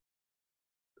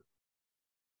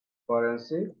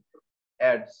ফরেনসিক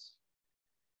অ্যাডস।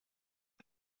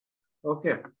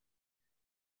 ওকে,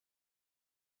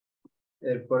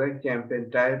 এরপরে ক্যাম্পেইন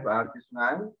টাইপ আর কিছু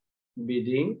নাই,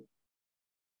 বিডিং,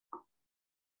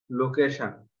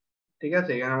 লোকেশন। ঠিক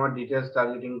আছে, এখানে আমার ডিটেইলস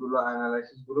টার্গেটিং গুলো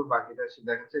অ্যানালাইসিস গুলো বাকিটা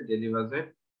দেখাচ্ছে ডেইলি বাজেট।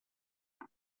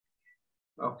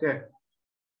 ওকে,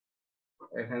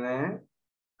 এখানে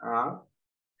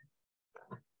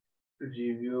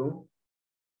রিভিউ,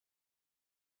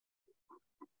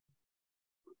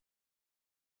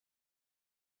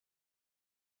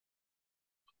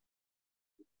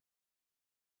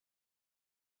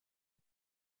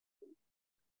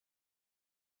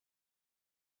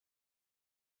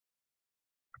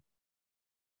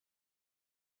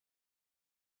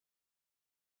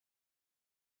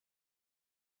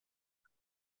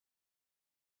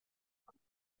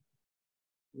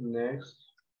 নেক্সট।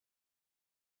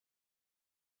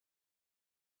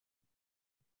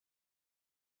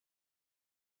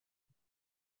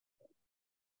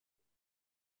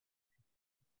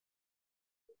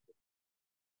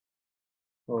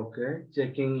 ওকে,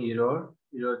 চেকিং ইরর।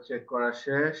 ইরর চেক করা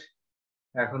শেষ।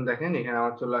 এখন দেখেন এখানে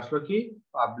আমার চলে আসলো কি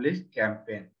পাবলিশ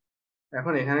ক্যাম্পেইন।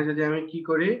 এখন এখানে যদি আমি কি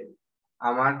করি,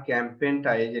 আমার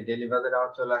ক্যাম্পেইনটা এই যে ডেইলি বাজেট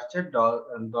আমার চলে আসছে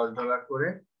 $10 করে।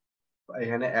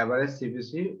 এখানে এভারেজ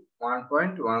সিপিসি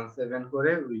 1.17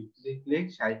 করে, উইকলি ক্লিক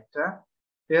 60টা,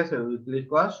 ঠিক আছে, উইকলি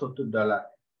কস্ট $70।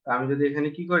 আমি যদি এখানে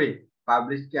কি করি,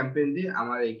 পাবলিশ ক্যাম্পেইন দিই,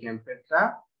 আমার এই ক্যাম্পেইনটা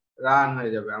রান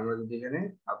হয়ে যাবে। আমরা যদি এখানে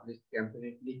পাবলিশ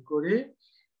ক্যাম্পেইনে ক্লিক করি,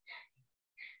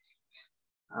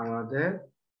 আমাদের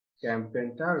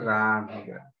ক্যাম্পেইনটা রান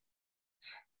হবে।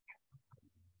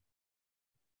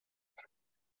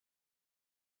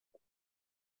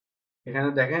 এখানে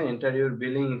দেখেন এন্টার ইউর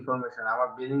বিলিং ইনফরমেশন, আমার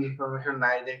বিলিং ইনফরমেশন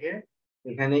নাই দেখে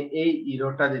এখানে এই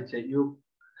ইরোটা দিচ্ছে, you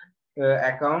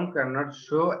account can not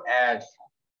show ads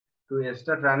to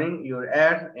start running your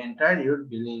add, enter your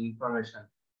billing information.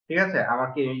 ঠিক আছে,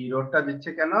 আমাকে এই ইরোরটা দিচ্ছে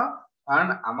কেন? কারণ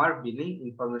আমার বিলিং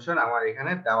ইনফরমেশন আমার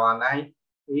এখানে দেওয়া নাই,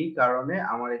 এই কারণে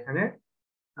আমার এখানে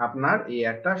আপনার এই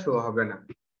অ্যাডটা শো হবে না।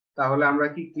 তাহলে আমরা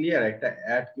কি ক্লিয়ার একটা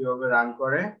অ্যাড কিভাবে রান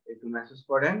করে? একটু মেসেজ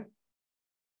করেন।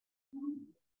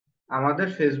 আমাদের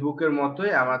ফেসবুকের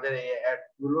মতোই আমাদের এই অ্যাড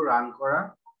গুলো রান করা,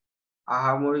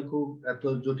 আহামরি খুব এত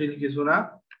জটিল কিছু না,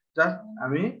 জাস্ট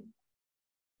আমি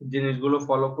জিনিসগুলো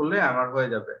ফলো করলে আমার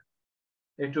হয়ে যাবে।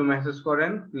 একটু মেসেজ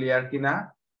করেন ক্লিয়ার কিনা।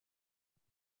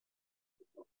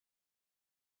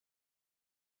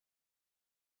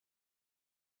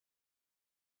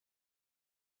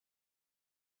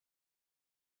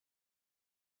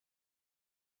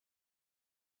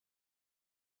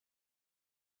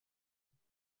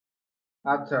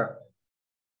 আচ্ছা,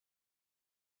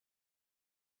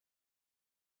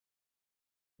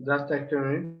 জাস্ট একটা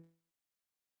মিনিট।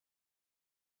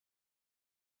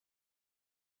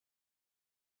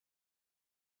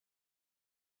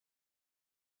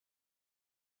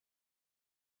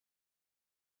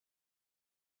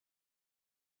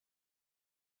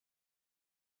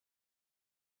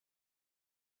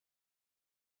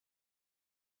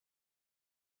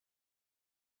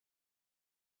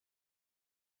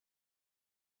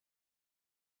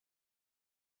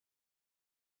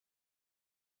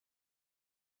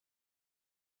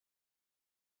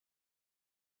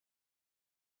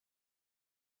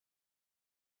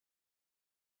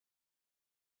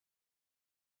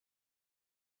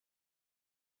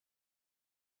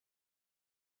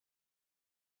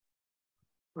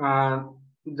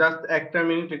 জাস্ট একটা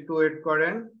মিনিট একটু ওয়েট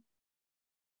করেন।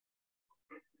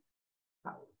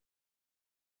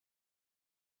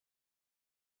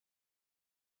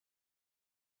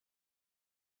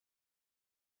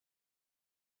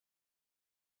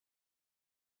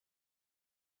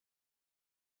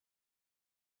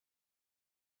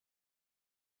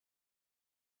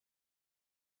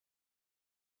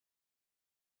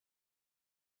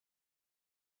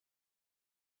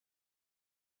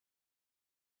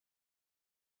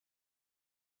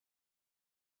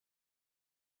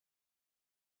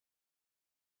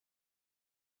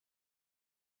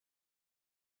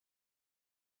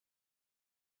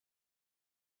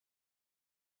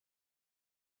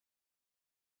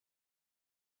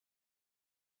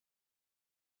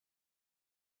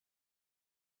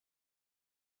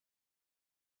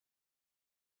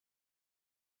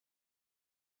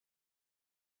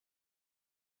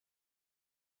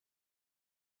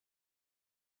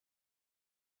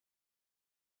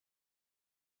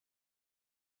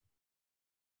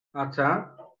 আচ্ছা,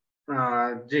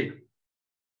 জি,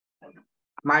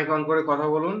 মাইক অন করে কথা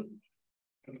বলুন।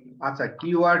 আচ্ছা,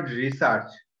 কিওয়ার্ড রিসার্চ,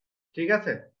 ঠিক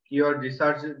আছে, কিওয়ার্ড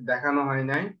রিসার্চ দেখানো হয়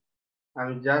নাই।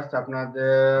 আমি জাস্ট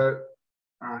আপনাদের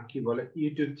কি বলে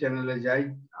ইউটিউব চ্যানেলে যাই,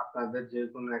 আপনাদের যে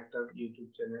কোনো একটা ইউটিউব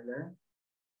চ্যানেলে।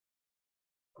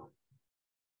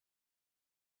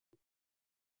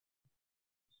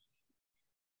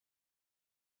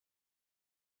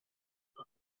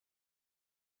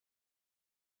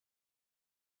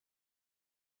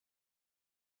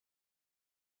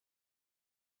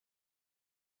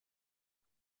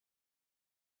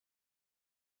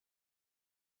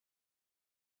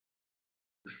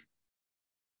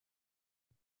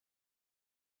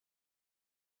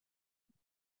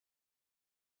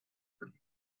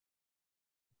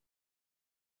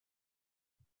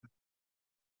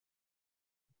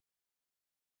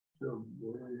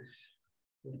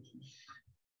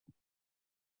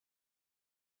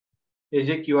 এই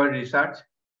যে কিওয়ার্ড রিসার্চ,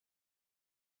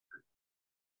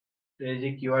 এই যে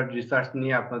কিওয়ার্ড রিসার্চ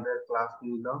নিয়ে আপনাদের ক্লাস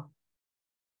নিল,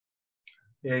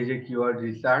 এই যে কিওয়ার্ড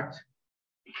রিসার্চ।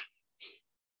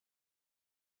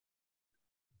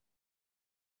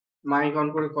 মাইক অন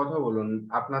করে কথা বলুন,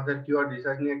 আপনাদের কিওয়ার্ড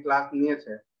রিসার্চ নিয়ে ক্লাস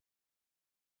নিয়েছে?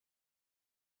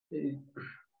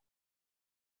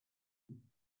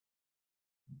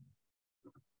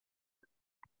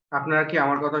 আপনারা কি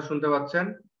আমার কথা শুনতে পাচ্ছেন?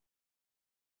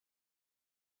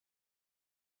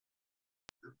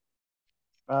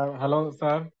 হ্যালো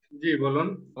স্যার, জি বলুন।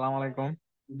 আসসালামু আলাইকুম।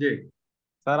 জি,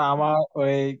 স্যার আমার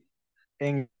ওই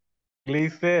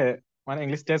ইংলিশে মানে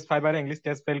ইংলিশ টেস্ট 5 আর ইংলিশ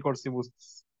টেস্ট ফেল করছি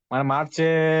মানে মার্চে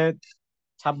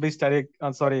 26 তারিখ,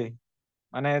 সরি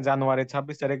মানে জানুয়ারি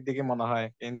 26 তারিখ দিকে মনে হয়,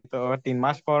 কিন্তু 3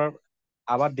 মাস পর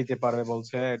আবার দিতে পারবে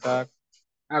বলছে এটা।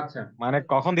 আচ্ছা মানে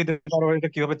কখন দিতে পারবে এটা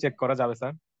কিভাবে চেক করা যাবে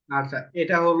স্যার? আচ্ছা,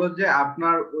 এটা হলো যে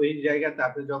আপনার ওই জায়গাতে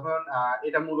আপনি যখন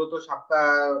এটা মূলত সপ্তাহ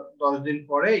 10 দিন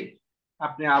পরেই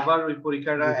আপনি আবার ওই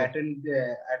পরীক্ষাটা জি স্যার।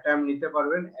 অ্যাটেম্প নিতে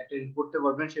পারবেন, অ্যাটেন্ড করতে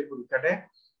পারবেন সেই পরীক্ষাটা।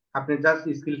 আপনি জাস্ট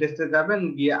স্কিল টেস্টে যাবেন,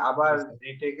 গিয়ে আবার জি স্যার।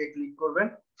 রিটেকে ক্লিক করবেন।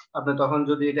 আপনি তখন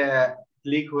যদি এটা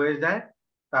ক্লিক হয়ে যায়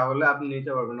তাহলে আপনি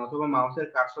নিতে পারবেন, অথবা মাউসের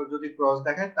কার্সর যদি ক্রস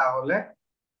দেখায় তাহলে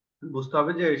বুঝতে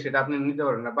হবে যে সেটা আপনি নিতে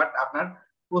পারবেন না। বাট আপনার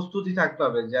প্রস্তুতি থাকতে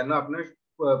হবে, যেন আপনি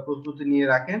প্রস্তুতি নিয়ে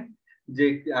রাখেন যে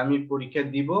আমি পরীক্ষা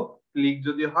দিব, ক্লিক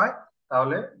যদি হয়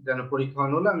তাহলে যেন পরীক্ষা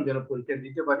হলো আমি যেন পরীক্ষা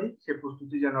দিতে পারি, সে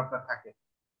প্রস্তুতি যেন আপনার থাকে।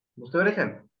 বুঝতে পেরেছেন?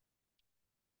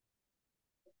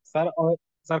 স্যার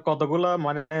স্যার কতগুলা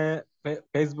মানে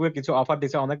ফেসবুকে কিছু অফার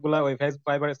দিচ্ছে অনেকগুলা, ওই ফেসবুক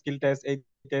ফাইবার স্কিল টেস্ট, এই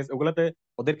টেস্ট, ওগুলাতে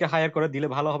ওদেরকে হায়ার করে দিলে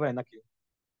ভালো হবে নাকি?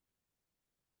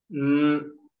 উম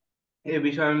এ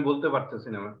বিষয়ে আমি বলতে পারতেছি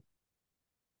না ম্যাম।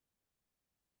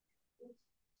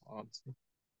 আচ্ছা।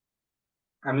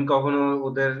 আমি কখনো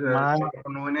ওদের মানে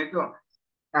কখনো হয় নাই তো।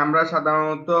 আমরা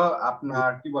সাধারণত জি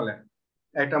আপনার কি বলে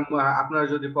একটা আপনার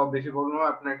যদি বেশি প্রবলেম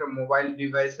হয়, আপনার একটা মোবাইল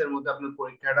ডিভাইসের মধ্যে আপনি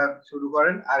পরীক্ষাটা শুরু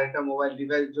করেন, আর একটা মোবাইল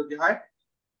ডিভাইস যদি হয়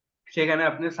সেখানে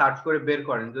আপনি সার্চ করে বের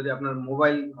করেন। যদি আপনার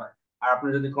মোবাইল হয় আর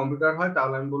আপনার যদি কম্পিউটার হয়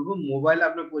তাহলে আমি বলবো মোবাইল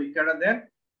আপনি পরীক্ষাটা দেন,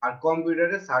 আর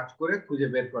কম্পিউটারে সার্চ করে খুঁজে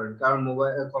বের করেন, কারণ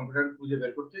মোবাইল কম্পিউটারে খুঁজে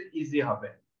বের করতে ইজি হবে।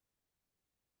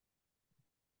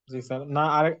 জি স্যার। না,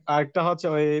 আরেকটা হচ্ছে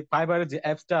ওই ফাইবারের যে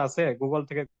অ্যাপসটা আছে গুগল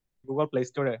থেকে, গুগল প্লে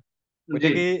স্টোরে, ওইটা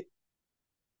জি। কি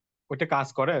ওইটা কাজ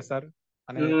করে স্যার?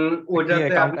 মানে কি ওটাতে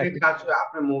অ্যাকাউন্ট আপনি অ্যাক্টিভ? কাজ,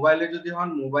 আপনার মোবাইলে যদি হন,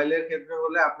 মোবাইলের ক্ষেত্রে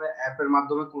হলে আপনি অ্যাপের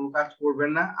মাধ্যমে কোনো কাজ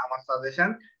করবেন না। আমার সাজেশন,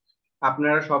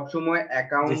 আপনারা সবসময় জি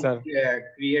অ্যাকাউন্ট স্যার।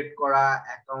 ক্রিয়েট করা,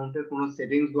 অ্যাকাউন্টের কোনো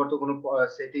সেটিংস গত কোনো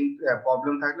সেটিং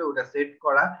প্রবলেম থাকলে ওটা সেট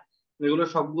করা, এগুলো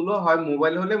সবগুলো হয়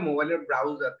মোবাইল হলে মোবাইলের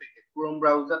ব্রাউজার থেকে, Chrome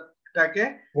ব্রাউজারটাকে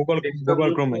Google desktop Google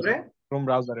mood ক্রোমে, করে, ক্রোম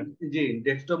ব্রাউজারে। জি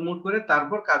ডেস্কটপ মুড করে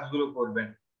তারপর কাজগুলো করবেন।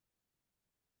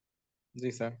 জি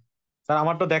স্যার। স্যার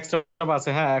আমার তো ডেস্কটপ আছে,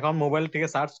 হ্যাঁ, এখন মোবাইল থেকে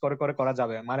সার্চ করে করে করা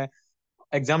যাবে মানে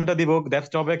এক্সামটা দিব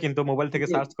ডেস্কটপে, কিন্তু মোবাইল থেকে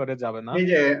জি, সার্চ করে যাবে না? এই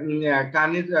যে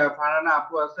কানিজ ফারহানা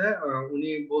আপু আছে, উনি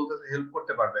বলতেছে হেল্প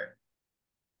করতে পারবে।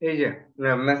 এই যে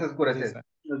মেসেজ জি করেছে স্যার।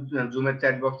 জুমের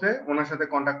চ্যাট বক্সে, ওনার সাথে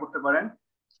কন্ট্যাক্ট করতে পারেন।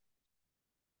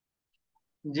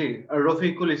 জি,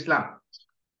 রফিকুল ইসলাম,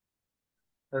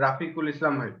 রাফিকুল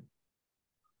ইসলাম ভাই।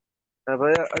 হ্যাঁ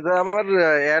ভাই, আমার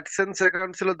অ্যাডসেন্স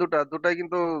অ্যাকাউন্ট ছিল দুটা, দুটাই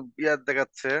কিন্তু ইয়ার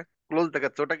দেখাচ্ছে, ক্লোজ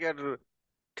দেখাচ্ছে। ওটা কি আর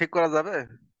ঠিক করা যাবে?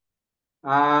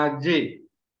 জি,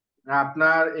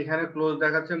 আপনার এখানে ক্লোজ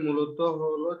দেখাচ্ছে, মূলত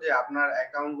হলো যে আপনার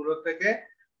অ্যাকাউন্ট গুলো থেকে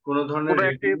কোনো ধরনের কোনো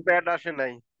একটি রেটিং, ব্যাড আসে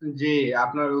নাই। জি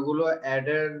আপনার ওগুলো অ্যাড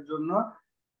এর জন্য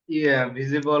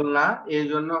ভিজিবল না, এই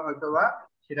জন্য হয়তোবা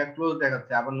সেটা ক্লোজ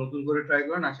দেখাচ্ছে। আবার নতুন করে ট্রাই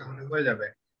করেন, আশা করি হয়ে যাবে।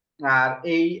 আর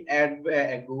এই অ্যাড,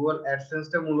 গুগল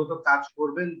অ্যাডসেন্সটা মূলত কাজ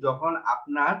করবেন যখন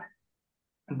আপনার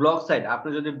ব্লগ সাইট, আপনি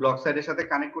যদি ব্লগ সাইটের সাথে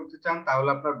কানেক্ট করতে চান তাহলে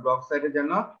আপনার ব্লগ সাইটে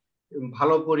যেন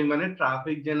ভালো পরিমাণে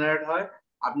ট্রাফিক জেনারেট হয়।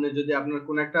 আপনি যদি আপনার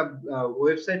কোন একটা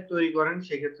ওয়েবসাইট তৈরি করেন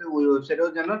সেক্ষেত্রে ওই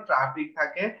ওয়েবসাইটেও যেন ট্রাফিক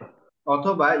থাকে,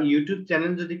 অথবা ইউটিউব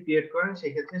চ্যানেল যদি ক্রিয়েট করেন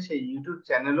সেক্ষেত্রে সেই ইউটিউব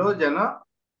চ্যানেলেও যেন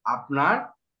আপনার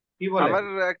কি বলে। আমার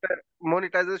একটা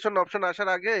মনিটাইজেশন অপশন আসার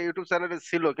আগে ইউটিউব চ্যানেলে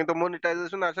ছিল, কিন্তু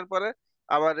মনিটাইজেশন আসার পরে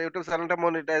আমার ইউটিউব চ্যানেলটা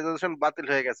মনিটাইজেশন বাতিল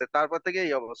হয়ে গেছে, তারপর থেকে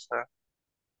এই অবস্থা।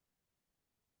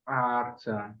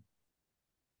 আচ্ছা,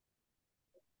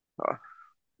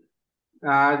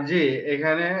 আহ, জি,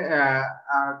 এখানে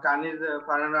কানিজ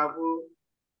ফারহানা আপু,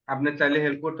 আপনি চাইলে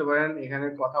হেল্প করতে পারেন, এখানে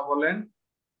কথা বলেন।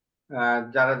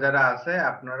 যারা যারা আছে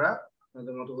আপনারা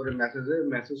আপনাদের মতো করে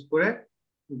মেসেজ করে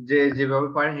যে যেভাবে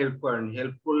পারেন হেল্প করেন।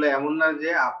 হেল্প করলে এমন না যে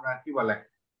আপনার কি বলে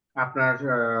আপনার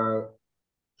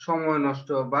সময় নষ্ট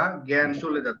বা জ্ঞান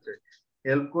চলে যাচ্ছে।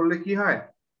 হেল্প করলে কি হয়,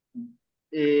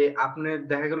 এ আপনি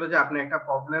দেখা গেল যে আপনি একটা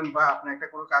প্রবলেম বা আপনি একটা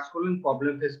কোনো কাজ করলেন,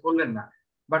 প্রবলেম ফেস করলেন না,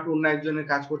 বাট অন্য একজনের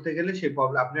কাজ করতে গেলে সেই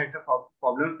প্রবলেম, আপনি একটা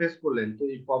প্রবলেম ফেস করলেন, তো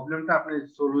এই প্রবলেমটা আপনি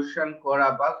সলিউশন করা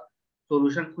বা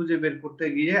সলিউশন খুঁজে বের করতে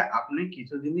গিয়ে আপনি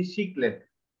কিছু জিনিস শিখলেন।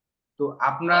 তো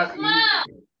আপনার এই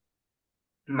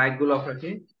মাইক গুলো অফ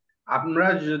রাখি। আপনারা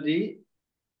যদি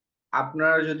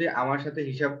আপনারা যদি আমার সাথে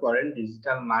হিসাব করেন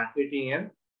ডিজিটাল মার্কেটিং এর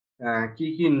কি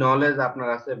কি নলেজ আপনার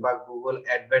আছে, বা গুগল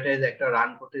অ্যাডভার্টাইজ একটা রান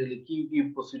করতে গেলে কি কি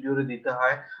প্রসিডিউরে দিতে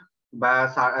হয়, বা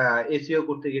এসইও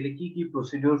করতে গেলে কি কি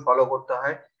প্রসিডিউর ফলো করতে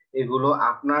হয়, এগুলো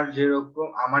আপনার যেরকম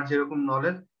আমার যেরকম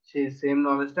নলেজ, সেই সেম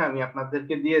নলেজটা আমি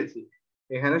আপনাদেরকে দিয়েছি।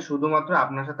 এখানে শুধুমাত্র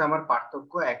আপনার সাথে আমার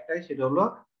পার্থক্য একটাই, সেটা হলো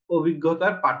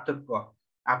অভিজ্ঞতার পার্থক্য।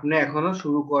 আপনি এখনো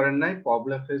শুরু করেন নাই,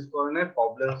 প্রবলেম ফেস করেন নাই,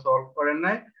 প্রবলেম সলভ করেন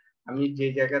নাই। আমি যে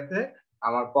জায়গাতে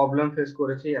আমার প্রবলেম ফেস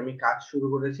করেছি, আমি কাজ শুরু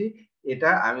করেছি, এটা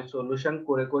আমি সলিউশন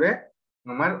করে করে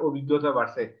আমার অভিজ্ঞতা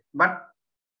বাড়ছে। বাট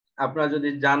আপনারা যদি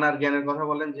জানার জ্ঞানের কথা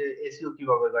বলেন যে এসইও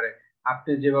কিভাবে করে,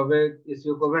 আপনি যেভাবে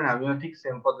এসইও করবেন আমিও ঠিক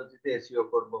সেম পদ্ধতিতে এসইও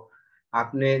করব।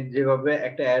 আপনি যেভাবে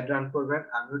একটা অ্যাড রান করবেন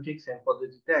আমিও ঠিক সেম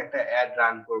পদ্ধতিতে একটা অ্যাড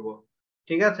রান করব।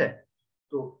 ঠিক আছে?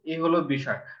 তো এই হলো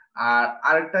বিষয়। আর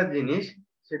আরেকটা জিনিস,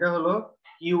 সেটা হলো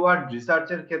কিওয়ার্ড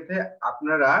রিসার্চের ক্ষেত্রে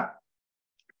আপনারা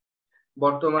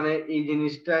বর্তমানে এই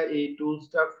জিনিসটা, এই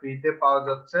টুলসটা ফ্রিতে পাওয়া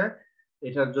যাচ্ছে।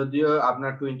 এটা যদিও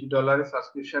আপনার $20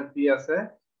 সাবস্ক্রিপশন ফি আছে,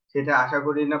 সেটা আশা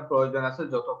করি না প্রয়োজন আছে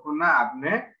যতক্ষণ না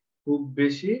আপনি খুব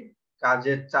বেশি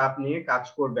কাজের চাপ নিয়ে কাজ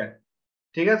করবেন।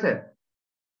 ঠিক আছে?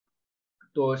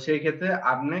 তো সেই ক্ষেত্রে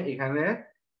আপনি এখানে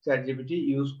চ্যাটজিপিটি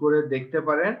ইউজ করে দেখতে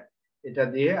পারেন। এটা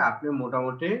দিয়ে আপনি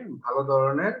মোটামুটি ভালো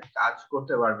ধরনের কাজ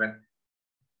করতে পারবেন।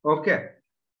 ওকে,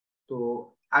 তো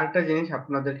আরেকটা জিনিস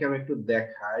আপনাদেরকে আমি একটু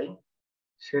দেখাই,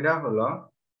 সেটা হলো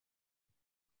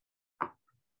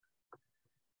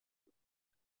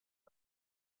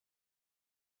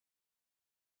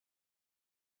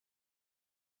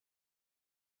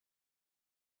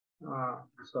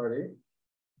সরি,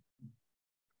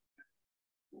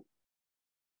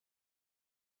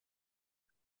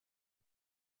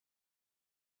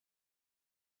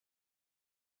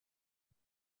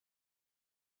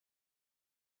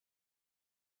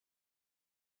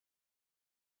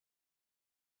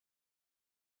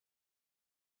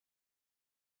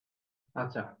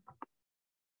 আচ্ছা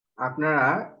আপনারা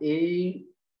এই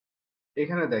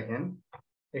এখানে দেখেন,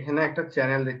 এখানে একটা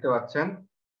চ্যানেল দেখতে পাচ্ছেন।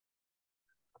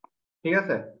 ঠিক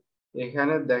আছে?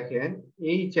 এখানে দেখেন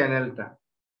এই চ্যানেলটা,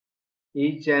 এই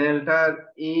চ্যানেলটার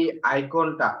এই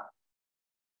আইকনটা,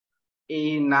 এই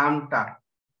নামটা,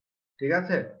 ঠিক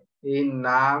আছে, এই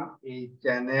নাম, এই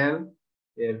চ্যানেল,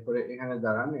 এরপরে এখানে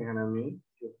দাঁড়ান, এখানে আমি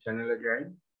চ্যানেলে যাই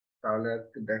তাহলে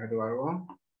একটু দেখাতে পারবো।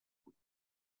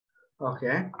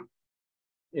 ওকে,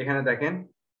 এখানে দেখেন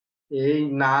এই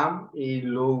নাম, এই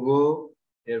লোগো,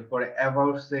 এরপরে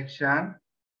অ্যাবাউট সেকশন,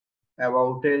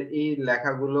 অ্যাবাউট এর এই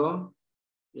লেখাগুলো,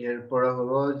 এরপরে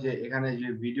হলো যে এখানে যে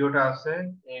ভিডিওটা আছে,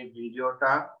 এই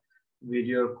ভিডিওটা,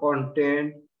 ভিডিওর কন্টেন্ট,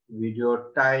 ভিডিওর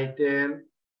টাইটেল,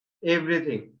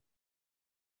 এভরিথিং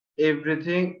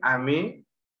এভরিথিং আমি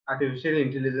আর্টিফিশিয়াল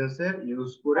ইন্টেলিজেন্সের ইউজ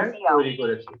করে তৈরি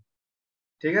করেছি।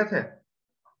 ঠিক আছে?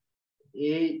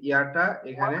 এই ইয়াটা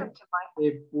এখানে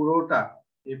এই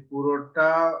পুরোটা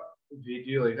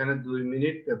ভিডিও, এখানে 2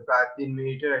 মিনিট, প্রায় 3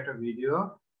 মিনিটের একটা ভিডিও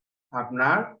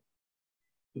আপনার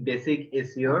বেসিক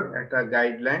এসইওর একটা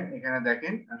গাইডলাইন। এখানে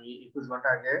দেখেন আমি 21 ঘন্টা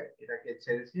আগে এটাকে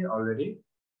ছেড়েছি, অলরেডি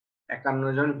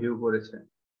 51 জন ভিউ করেছে।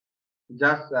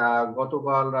 জাস্ট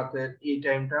গতকাল রাতের এই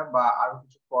টাইমটা বা আরো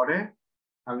কিছু পরে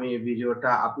আমি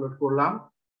ভিডিওটা আপলোড করলাম।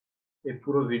 এই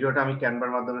পুরো ভিডিওটা আমি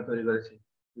ক্যানভার মাধ্যমে তৈরি করেছি।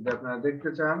 যদি আপনারা দেখতে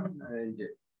চান, এই যে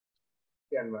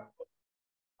ক্যানভা,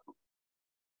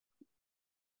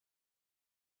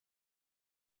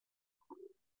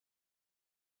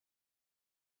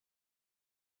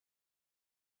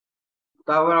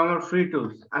 তারপর আমার ফ্রি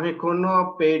টুলস, আমি কোনো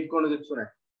পেইড কোনো কিছু নাই।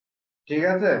 ঠিক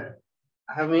আছে?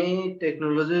 আমি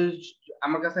টেকনোলজি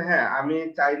আমার কাছে, হ্যাঁ আমি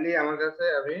চাইলে আমার কাছে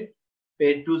আমি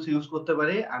পেইড টুলস ইউজ করতে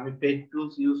পারি। আমি পেইড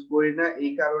টুলস ইউজ করি না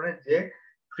এই কারণে যে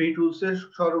ফ্রি টুলস এর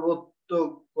সর্বোচ্চ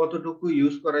কতটুকু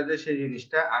ইউজ করা যায় সেই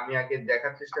জিনিসটা আমি আগে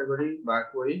দেখার চেষ্টা করি বা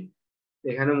করি।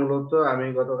 এখানে মূলত আমি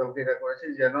গতকালকে এটা করেছি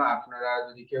যেন আপনারা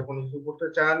যদি কেউ কোনো কিছু করতে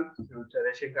চান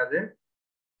ফিউচারে সে কাজে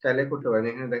চাইলে করতে পারেন।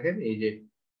 এখানে দেখেন এই যে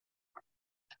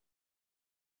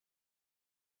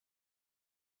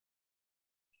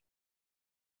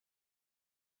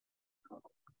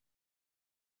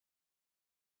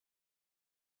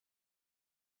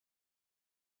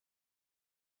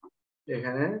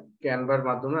এখানে ক্যানভার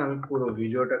মাধ্যমে আমি পুরো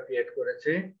ভিডিওটা ক্রিয়েট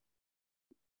করেছি।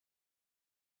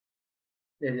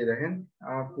 এই যে দেখেন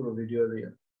আমার পুরো ভিডিও দিয়ে।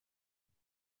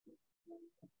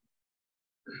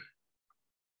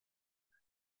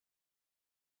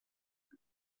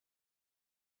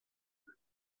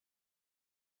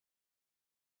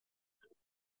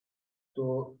 তো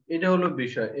এটা হলো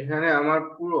বিষয়। এখানে আমার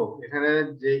পুরো, এখানে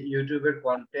যে ইউটিউবের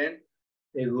কন্টেন্ট,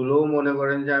 এগুলো মনে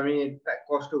করেন যে আমি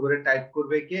কষ্ট করে টাইপ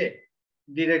করবে কে,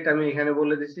 ডিরেক্ট আমি এখানে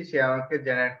বলে দিচ্ছি, সে আমাকে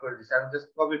জেনারেট করে দিচ্ছে, আমি জাস্ট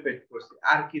কপি পেস্ট করছি,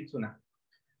 আর কিছু না।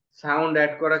 সাউন্ড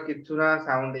অ্যাড করা কিচ্ছু না।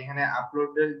 সাউন্ড এখানে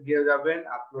আপলোডে গিয়ে যাবেন,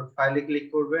 আপলোড ফাইলে ক্লিক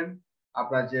করবেন,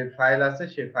 আপনার যে ফাইল আছে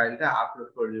সেই ফাইলটা আপলোড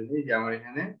করে দিবেন। এই যে আমার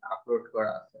এখানে আপলোড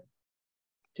করা আছে।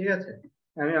 ঠিক আছে?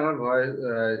 আমি আমার ভয়েস,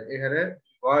 এখানে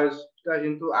ভয়েসটা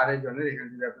কিন্তু আরেকজনের, এখানে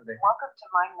যদি আপনি দেখেন Welcome to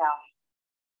Mind Now.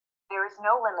 There is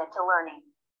no limit to learning.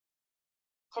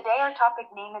 Today our topic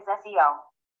name is SEO.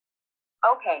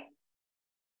 Okay,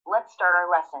 let's start our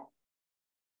lesson.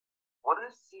 What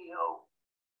is SEO?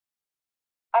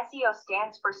 SEO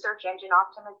stands for Search Engine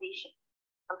Optimization.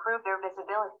 Improve their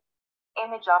visibility.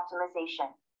 Image optimization.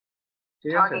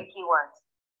 ঠিক আছে Target keywords.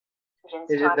 Engines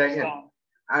এই to যে দেখেন understand.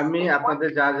 আমি আপনাদের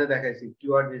যা যা দেখাইছি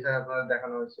কিওয়ার্ড রিসার্চ আপনাদের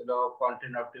দেখানো হয়েছিল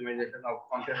কন্টেন্ট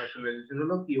অপটিমাইজেশন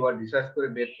হলো কিওয়ার্ড রিসার্চ করে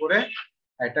বের করে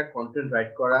একটা কন্টেন্ট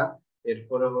রাইট করা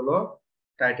এরপরে হলো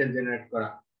টাইটেল জেনারেট করা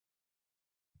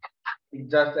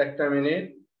জাস্ট একটা মিনিট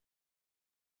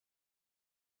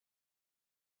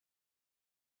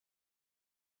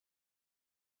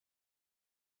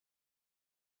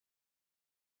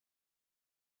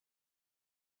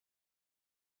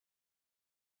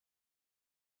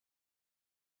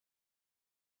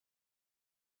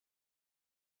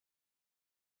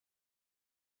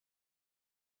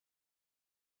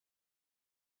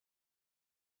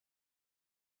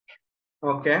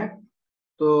ওকে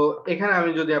তো এখানে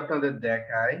আমি যদি আপনাদের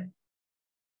দেখাই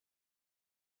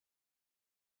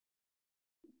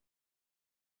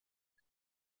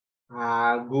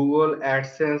গুগল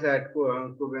অ্যাডসেন্স অ্যাড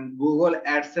করবেন গুগল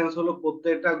অ্যাডসেন্স হলো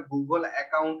প্রত্যেকটা গুগল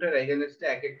অ্যাকাউন্টের এগেইনস্টে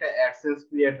এক একটা অ্যাডসেন্স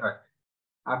ক্রিয়েট হয়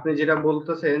আপনি যেটা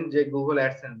বলতেছেন যে গুগল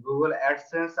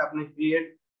অ্যাডসেন্স আপনি ক্রিয়েট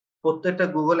প্রত্যেকটা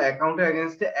গুগল অ্যাকাউন্টের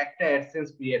এগেইনস্টে একটা অ্যাডসেন্স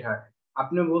ক্রিয়েট হয়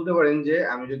আপনি বলতে পারেন যে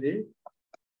আমি যদি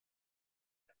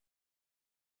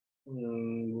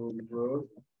গুগল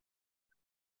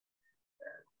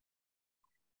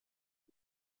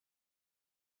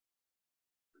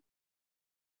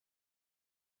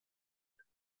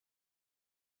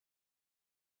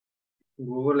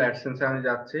গুগল অ্যাডসেন্সে আমি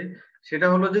যাচ্ছি সেটা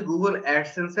হলো যে গুগল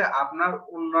অ্যাডসেন্সে আপনার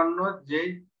অন্যান্য যে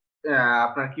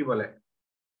আপনার কি বলে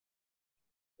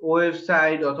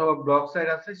ওয়েবসাইট অথবা ব্লগ সাইট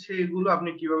আছে সেইগুলো আপনি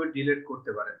কিভাবে ডিলিট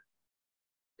করতে পারেন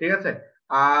ঠিক আছে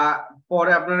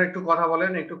পরে আপনারা একটু কথা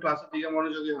বলেন একটু ক্লাসের দিকে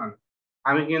মনোযোগী হন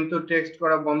আমি কিন্তু টেক্সট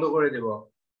করা বন্ধ করে দেব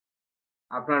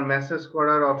আপনার মেসেজ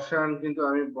করার অপশন কিন্তু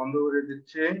আমি বন্ধ করে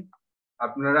দিচ্ছি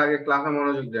আপনারা আগে ক্লাসে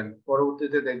মনোযোগ দেন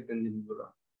পরবর্তীতে দেখবেন জিনিসগুলো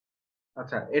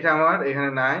আচ্ছা এটা আমার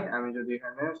এখানে নাই আমি যদি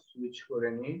এখানে সুইচ করে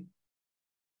নিই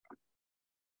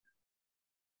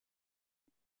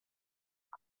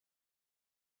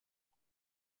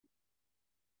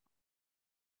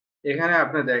এখানে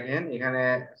আপনি দেখেন এখানে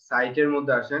সাইটের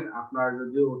মধ্যে আসেন আপনার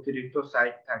যদি অতিরিক্ত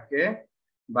সাইট থাকে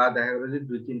বা দেখা গেল যে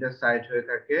দুই তিনটা সাইট হয়ে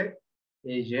থাকে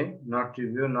এই যে নট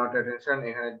রিভিউ নট অ্যাটেনশন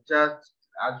এখানে জাস্ট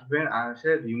আসবেন আর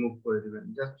এসে রিমুভ করে দিবেন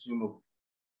জাস্ট রিমুভ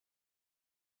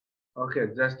ওকে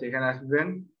জাস্ট এখানে আসবেন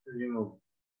রিমুভ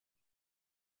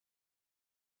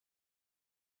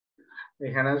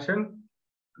এখানে আসেন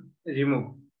রিমুভ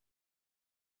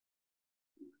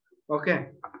ওকে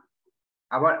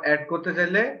আবার অ্যাড করতে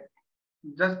চাইলে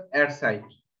জাস্ট অ্যাড সাইট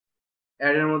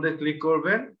অ্যাড এর মধ্যে ক্লিক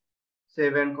করবেন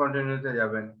সেভ এন্ড কন্টিনিউতে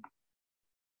যাবেন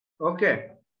ওকে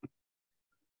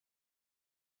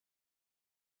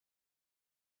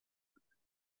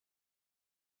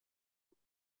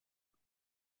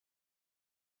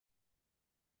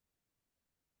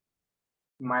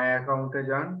মাই অ্যাকাউন্টে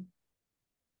যান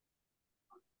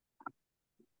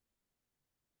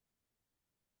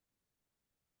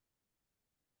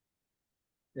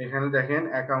এখানে দেখেন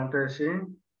অ্যাকাউন্টে এসে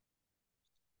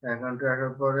অ্যাকাউন্টে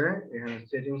আসার পরে এখানে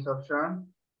settings option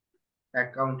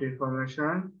account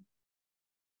information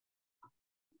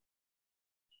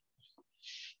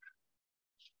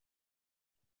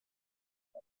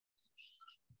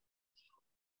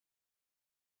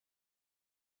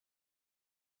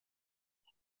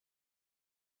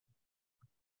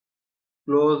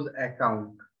close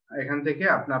account এখান থেকে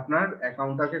আপনি আপনার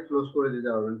অ্যাকাউন্টটাকে ক্লোজ করে দিতে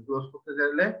পারবেন ক্লোজ করতে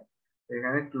চাইলে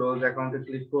এখানে ক্লোজ অ্যাকাউন্টে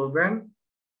ক্লিক করবেন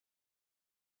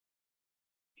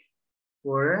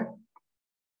করে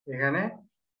এখানে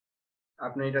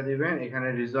আপনি এটা দিবেন এখানে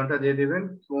রিজনটা দিয়ে দিবেন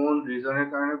কোন রিজনের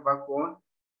কারণে বা কোন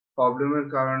প্রবলেমের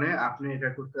কারণে আপনি এটা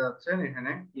করতে যাচ্ছেন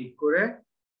এখানে ক্লিক করে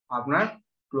আপনার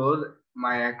ক্লোজ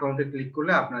মাই অ্যাকাউন্টে ক্লিক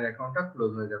করলে আপনার অ্যাকাউন্টটা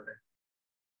ক্লোজ হয়ে যাবে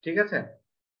ঠিক আছে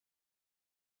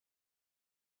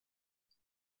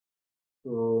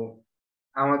তো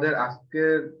আমাদের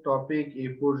আজকের টপিক এই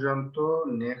পর্যন্ত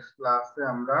নেক্সট ক্লাসে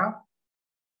আমরা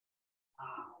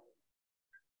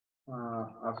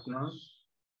আপনার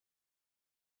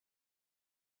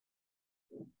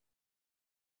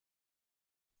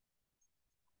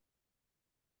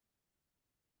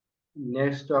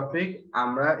নেক্সট টপিক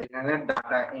আমরা এখানে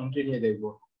ডাটা এন্ট্রি নিয়ে দেখব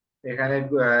এখানে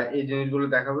এই জিনিসগুলো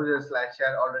দেখাবো যে স্লাইড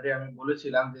শেয়ার অলরেডি আমি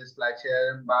বলেছিলাম যে স্লাইড শেয়ার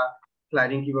বা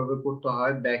স্লাইডিং কিভাবে করতে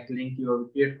হয় ব্যাক লিংক কিভাবে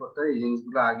ক্রিয়েট করতে হয় এই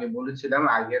জিনিসগুলো আগে বলেছিলাম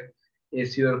আগের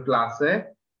এসইও ক্লাসে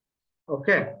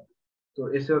ওকে তো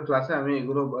এসইও ক্লাসে আমি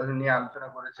এগুলো নিয়ে আলোচনা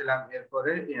করেছিলাম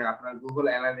এরপরে আপনার গুগল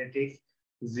অ্যানালিটিক্স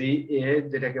GA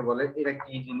যেটাকে বলে, এটা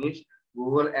কি জিনিস?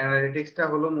 গুগল অ্যানালিটিক্সটা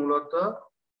হলো মূলত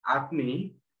আপনি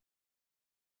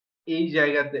এই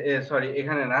জায়গাতে, সরি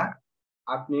এখানে না,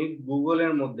 আপনি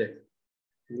গুগলের মধ্যে,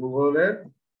 গুগলের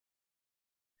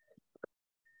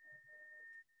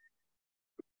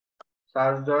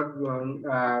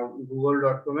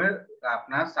search.google.com এর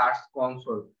আপনার সার্চ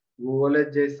কনসোল, গুগলের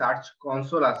যে সার্চ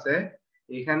কনসোল আছে,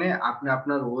 এখানে আপনি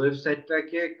আপনার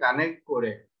ওয়েবসাইটটাকে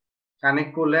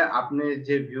কানেক্ট করলে আপনি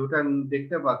যে ভিউটা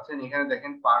দেখতে পাচ্ছেন, এখানে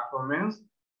দেখেন পারফরমেন্স,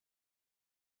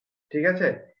 ঠিক আছে?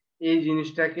 এই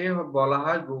জিনিসটাকে বলা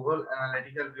হয় গুগল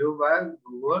অ্যানালিটিক্যাল ভিউ বা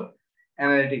গুগল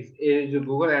অ্যানালিটিক্স। এই যে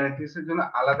গুগল অ্যানালিটিক্স এর জন্য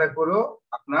আলাদা করেও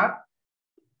আপনার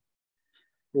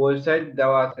ওয়েবসাইট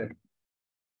দেওয়া আছে।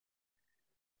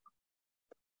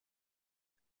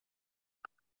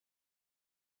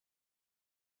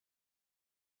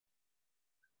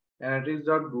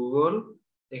 analytics.google,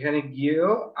 এখানে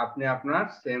গিয়েও আপনি আপনার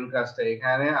সেম কাজটা,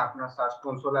 এখানে আপনার সার্চ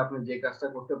কনসোলে আপনি যে কাজটা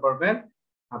করতে পারবেন,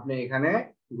 আপনি এখানে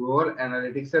গুগল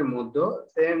অ্যানালিটিক্স এর মধ্যে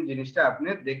সেম জিনিসটা আপনি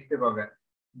দেখতে পাবেন।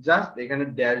 জাস্ট এখানে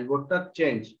ড্যাশবোর্ডটা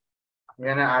চেঞ্জ,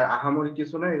 এখানে আর আহামরি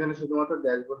কিছু না, এখানে শুধুমাত্র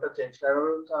ড্যাশবোর্ডটা চেঞ্জ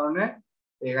করার কারণে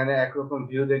এখানে একরকম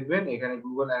ভিউ দেখবেন, এখানে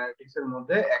গুগল অ্যানালিটিক্স এর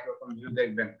মধ্যে একরকম ভিউ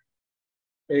দেখবেন।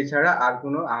 এছাড়া আর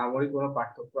কোনো আহামরি কোনো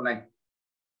পার্থক্য নাই।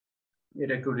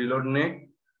 এটা একটু রিলোড নেক,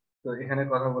 তো এখানে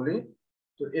কথা বলি।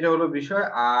 তো এটা হলো বিষয়।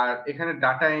 আর এখানে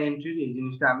ডাটা এন্ট্রি এই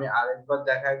জিনিসটা আমি আরেকবার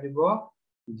দেখাই দিব,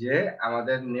 যে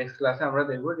আমাদের নেক্সট ক্লাসে আমরা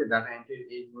দেখবো যে ডাটা এন্ট্রি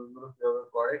এই জিনিসগুলো কিভাবে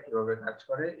করে, কিভাবে কাজ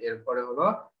করে। এরপরে হলো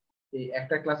এই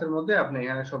একটা ক্লাসের মধ্যে আপনি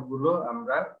এখানে সবগুলো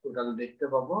আমরা টোটাল দেখতে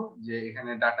পাবো, যে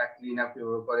এখানে ডাটা ক্লিন আপ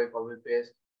কিভাবে করে, কপি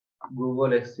পেস্ট,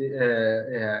 গুগল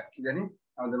কি জানি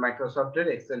আমাদের মাইক্রোসফটের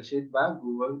এক্সেল শিট বা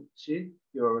গুগল শিট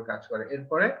কিভাবে কাজ করে।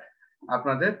 এরপরে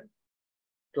আপনাদের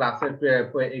ক্লাসের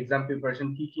এক্সাম প্রিপারেশন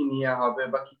কি কি নিয়ে হবে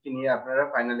বা কি কি নিয়ে আপনারা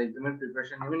ফাইনাল এক্সামের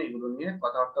প্রিপারেশন নেবেন, এগুলো নিয়ে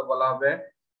কথাবার্তা বলা হবে।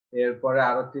 এরপরে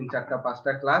আরো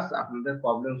 3-4-5টা ক্লাস আপনাদের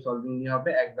প্রবলেম সলভিং নিয়ে হবে।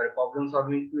 একবারে প্রবলেম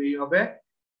সলভিং কি হবে,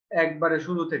 একবারে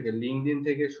শুরু থেকে লিঙ্কডইন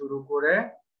থেকে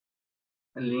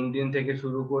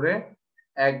শুরু করে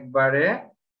একবারে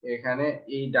এখানে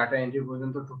এই ডাটা এন্ট্রি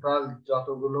পর্যন্ত টোটাল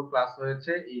যতগুলো ক্লাস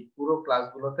হয়েছে, এই পুরো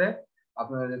ক্লাসগুলোতে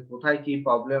আপনাদের কোথায় কি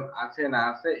প্রবলেম আছে না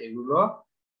আছে এগুলো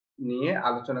নিয়ে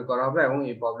আলোচনা করা হবে এবং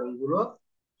এই প্রবলেমগুলো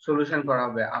সলিউশন করা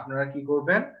হবে। আপনারা কি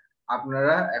করবেন,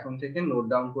 আপনারা এখন থেকে নোট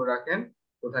ডাউন করে রাখেন,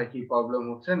 কোথায় কি প্রবলেম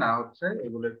হচ্ছে না হচ্ছে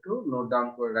এগুলো একটু নোট ডাউন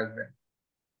করে রাখবেন,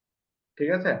 ঠিক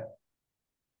আছে?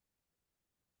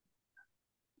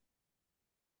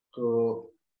 তো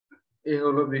এই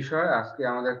হলো বিষয়, আজকে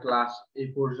আমাদের ক্লাস এই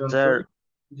পর্যন্ত। স্যার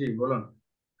জি বলুন।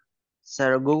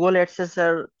 স্যার গুগল অ্যাডসে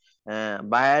স্যার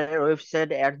বায়ারের ওয়েবসাইট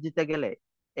অ্যাড দিতে গেলে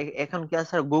এখন কি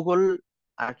স্যার গুগল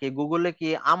আর কি গুগলে কি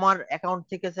আমার অ্যাকাউন্ট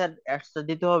থেকে স্যার অ্যাডসটা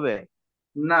দিতে হবে?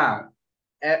 না,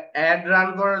 অ্যাড রান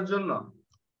করার জন্য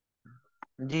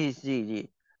জি জি জি,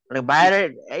 মানে বায়ারের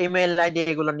ইমেল আইডি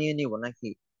এগুলো নিয়ে নিব নাকি?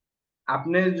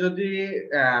 আপনি যদি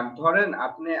ধরেন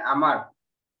আপনি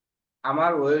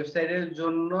আমার ওয়েবসাইটের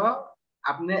জন্য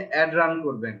আপনি অ্যাড রান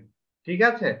করবেন, ঠিক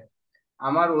আছে?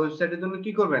 আমার ওয়েবসাইটের জন্য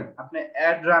কি করবেন, আপনি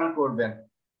অ্যাড রান করবেন,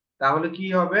 তাহলে কি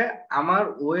হবে, আমার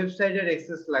ওয়েবসাইটের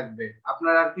অ্যাক্সেস লাগবে,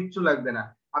 আপনার আর কিচ্ছু লাগবে না।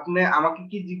 আপনি আমাকে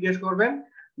কি জিজ্ঞেস করবেন,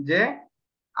 যে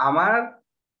আমার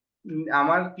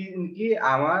আমার কি কি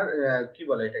আমার কি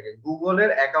বলে এটাকে,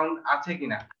 গুগলের অ্যাকাউন্ট আছে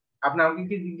কিনা। আপনি আমাকে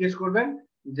কি জিজ্ঞেস করবেন,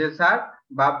 যে স্যার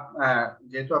বা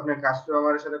যেহেতু আপনি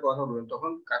কাস্টমারের সাথে কথা বলবেন,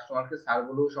 তখন কাস্টমারকে স্যার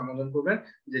বলেও সম্বোধন করবেন,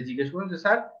 যে জিজ্ঞেস করবেন যে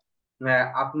স্যার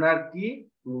আপনার কি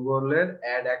গুগলের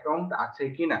অ্যাড অ্যাকাউন্ট আছে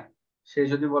কিনা। সে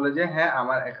যদি বলে যে হ্যাঁ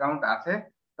আমার অ্যাকাউন্ট আছে,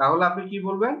 তাহলে আপনি কি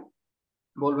বলবেন,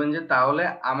 বলবেন যে তাহলে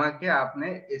আমাকে আপনি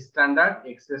স্ট্যান্ডার্ড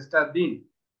অ্যাক্সেসটা দিন।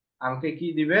 আমাকে কি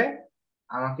দিবে,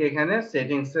 আমাকে এখানে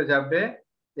সেটিংসে যাবে,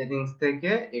 সেটিংস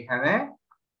থেকে এখানে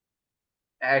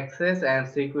access and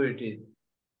security,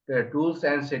 tools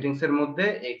and settings এর মধ্যে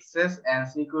অ্যাক্সেস এন্ড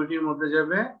সিকিউরিটির মধ্যে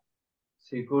যাবে,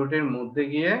 সিকিউরিটির মধ্যে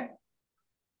গিয়ে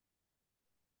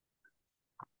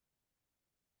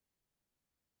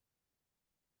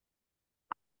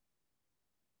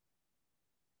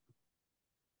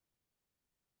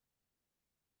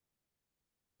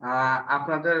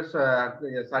আপনাদের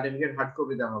সার্টিফিকেট হার্ড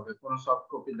কপি দেওয়া হবে, কোনো সফট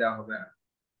কপি দেওয়া হবে না,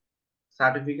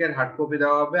 সার্টিফিকেট হার্ড কপি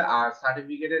দেওয়া হবে। আর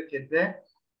সার্টিফিকেটের ক্ষেত্রে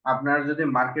আপনারা যদি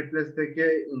মার্কেট প্লেস থেকে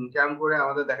ইনকাম করে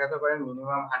আমাদের দেখাতে পারেন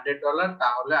মিনিমাম $100,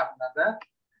 তাহলে আপনারা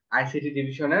আইসিটি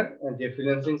ডিভিশনের যে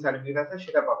ফ্রিল্যান্সিং সার্টিফিকেট আছে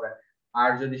সেটা পাবেন। আর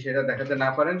যদি সেটা দেখাতে না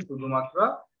পারেন, শুধুমাত্র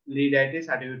লিড আইটি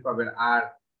সার্টিফিকেট পাবেন। আর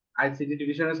আইসিটি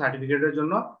ডিভিশনের সার্টিফিকেটের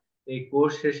জন্য এই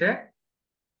কোর্স শেষে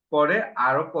পরে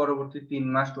আরো পরবর্তী 3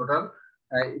 মাস টোটাল,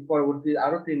 পরবর্তী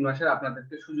আরো 3 মাসের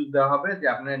আপনাদেরকে সুযোগ দেওয়া হবে, যে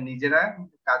আপনারা নিজেরা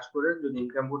কাজ করে যদি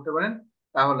ইনকাম করতে পারেন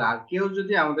তাহলে আর কেউ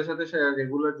যদি আমাদের সাথে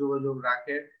রেগুলার যোগাযোগ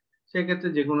রাখে সেক্ষেত্রে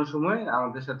যে কোনো সময়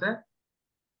আমাদের সাথে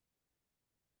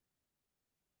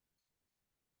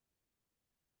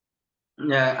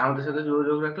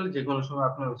যোগাযোগ রাখলে যে কোনো সময়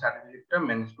আপনি ওই সার্টিফিকেটটা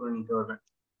ম্যানেজ করে নিতে পারবেন।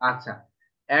 আচ্ছা,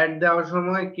 অ্যাড দেওয়ার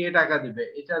সময় কে টাকা দিবে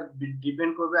এটা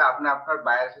ডিপেন্ড করবে, আপনি আপনার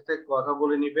বায়ারের সাথে কথা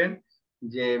বলে নিবেন।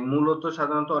 যে মূলত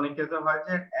সাধারণত অনেক ক্ষেত্রে হয়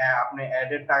যে আপনি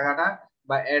অ্যাড এর টাকাটা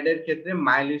বা অ্যাড এর ক্ষেত্রে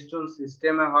মাইলস্টোন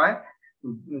সিস্টেমে হয়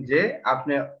যে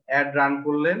আপনি অ্যাড রান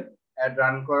করলেন, অ্যাড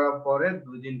রান করার পরে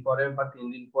 2 দিন পরে বা 3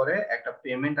 দিন পরে একটা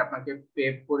পেমেন্ট আপনাকে পে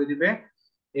করে দিবে।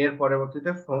 এর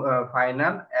পরবর্তীতে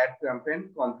ফাইনাল অ্যাড ক্যাম্পেইন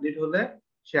কমপ্লিট হলে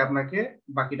সে আপনাকে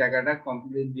বাকি টাকাটা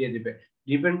কমপ্লিট দিয়ে দিবে।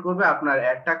 ডিপেন্ড করবে আপনার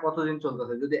অ্যাডটা কতদিন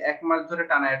চলতেছে। যদি 1 মাস ধরে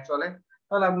টানা অ্যাড চলে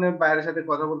তাহলে আপনি বাইরের সাথে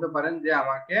কথা বলতে পারেন যে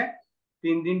আমাকে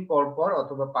 3 দিন পর পর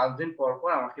অথবা 5 দিন পর পর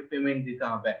আমাকে পেমেন্ট দিতে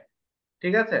হবে।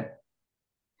 ঠিক আছে?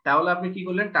 তাহলে আপনি কি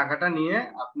করলেন, টাকাটা নিয়ে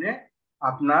আপনি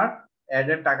আপনার অ্যাড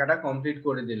এর টাকাটা কমপ্লিট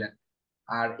করে দিলেন।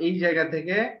 আর এই জায়গা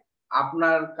থেকে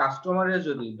আপনার কাস্টমারের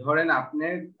যদি ধরেন আপনি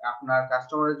আপনার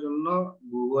কাস্টমারের জন্য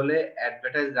গুগলে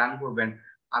অ্যাডভার্টাইজ রান করবেন,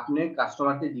 আপনি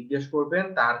কাস্টমারকে জিজ্ঞেস করবেন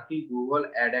তার কি গুগল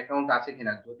অ্যাড অ্যাকাউন্ট আছে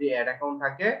কিনা। যদি অ্যাড অ্যাকাউন্ট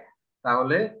থাকে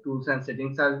তাহলে টুলস এন্ড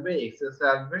সেটিংস আসবে,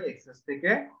 এক্সেস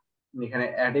থেকে এখানে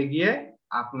অ্যাডে গিয়ে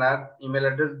আপনার ইমেল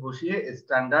অ্যাড্রেস বসিয়ে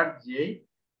স্ট্যান্ডার্ড যেই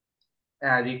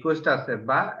রিকোয়েস্ট আছে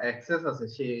বা অ্যাক্সেস আছে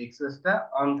সেই অ্যাক্সেসটা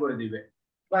অন করে দিবে।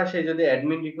 বা সে যদি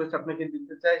অ্যাডমিন রিকোয়েস্ট আপনাকে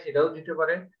দিতে চায় সেটাও দিতে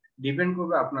পারে, ডিপেন্ড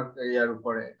করবে আপনার ইয়ার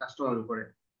উপরে, কাস্টমার উপরে।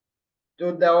 তো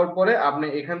দেওয়ার পরে আপনি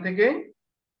এখান থেকে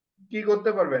কি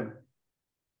করতে পারবেন,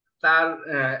 তার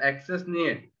অ্যাক্সেস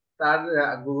নিয়ে তার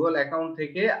গুগল অ্যাকাউন্ট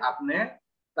থেকে আপনি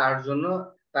তার জন্য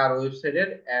তার ওয়েবসাইটের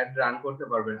অ্যাড রান করতে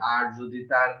পারবেন। আর যদি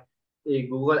তার এই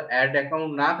গুগল অ্যাড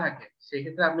অ্যাকাউন্ট না থাকে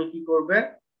সেক্ষেত্রে আপনি কি করবেন,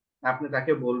 আপনি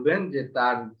তাকে বলবেন যে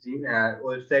তার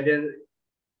ওয়েবসাইটের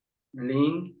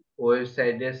লিংক,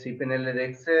 ওয়েবসাইটের সিপ্যানেল এর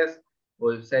অ্যাক্সেস,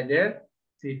 ওয়েবসাইটের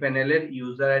সিপ্যানেল এর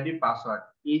ইউজার আইডি পাসওয়ার্ড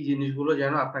এই জিনিসগুলো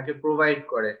যেন আপনাকে প্রোভাইড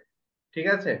করে। ঠিক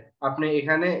আছে? আপনি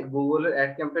এখানে গুগল এর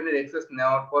অ্যাড ক্যাম্পেইনের অ্যাক্সেস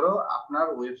নেওয়ার পরও আপনার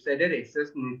ওয়েবসাইটের অ্যাক্সেস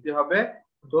নিতে হবে।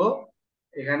 তো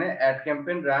এখানে অ্যাড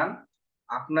ক্যাম্পেইন রান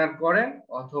আপনার করেন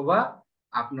অথবা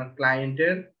আপনার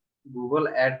ক্লায়েন্টের গুগল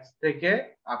অ্যাডস থেকে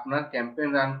আপনার ক্যাম্পেইন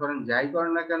রান করেন, যাই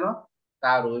করেন না কেন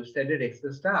তার ওয়েবসাইটের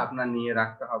অ্যাক্সেসটা আপনার নিয়ে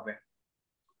রাখতে হবে।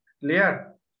 ক্লিয়ার?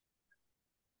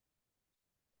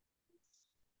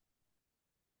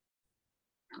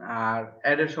 আর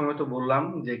অ্যাড এর সময় তো বললাম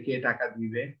যে কে টাকা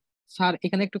দিবে। স্যার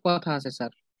এখানে একটু কথা আছে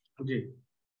স্যার। জি।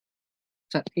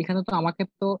 স্যার এখানে তো আমাকে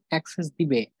তো অ্যাক্সেস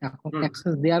দিবে, এখন হুম।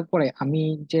 অ্যাক্সেস দেওয়ার পরে আমি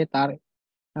যে তার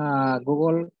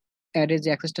গুগল অ্যাডে যে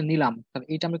অ্যাক্সেসটা নিলাম, তাহলে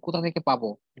এটা আমি কোথা থেকে পাবো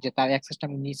যে তার অ্যাক্সেসটা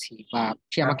আমি নিছি বা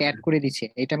সে আমাকে আচ্ছা, অ্যাড করে দিচ্ছে,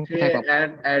 এটা আমি সে কোথায় পাবো?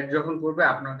 অ্যাড যখন করবে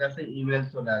আপনার কাছে ইমেল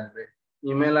চলে আসবে।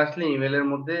 ইমেল আসলে ইমেলের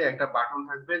মধ্যে একটা বাটন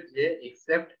থাকবে যে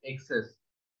একসেপ্ট অ্যাক্সেস,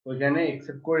 ওইখানে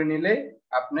একসেপ্ট করে নিলে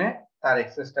আপনি তার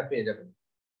অ্যাক্সেসটা পেয়ে যাবেন।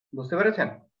 বুঝতে পেরেছেন?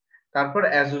 তারপর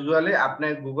অ্যাজ ইউজুয়ালি আপনি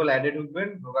গুগল অ্যাডে ঢুকবেন,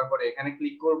 ঢোকার পরে এখানে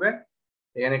ক্লিক করবেন,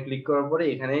 এখানে ক্লিক করার পরে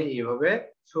এখানে এইভাবে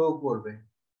শো করবে।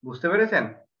 বুঝতে পেরেছেন?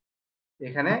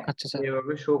 এখানে আচ্ছা স্যার।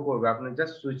 এইভাবে শো করবে, আপনি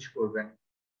জাস্ট সুইচ করবেন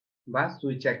বা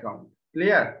সুইচ অ্যাকাউন্ট।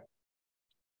 ক্লিয়ার?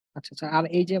 আচ্ছা আচ্ছা, আর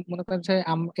এই যে মনে করেন যে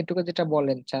এটুকু যেটা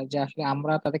বলেন স্যার, যে আসলে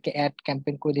আমরা তাদেরকে অ্যাড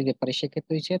ক্যাম্পেইন করে দিতে পারি,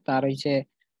 সেক্ষেত্রে হচ্ছে তার ওই যে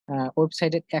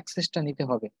ওয়েবসাইটের অ্যাক্সেসটা নিতে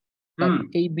হবে। তা হুম।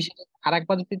 এই বিষয়টা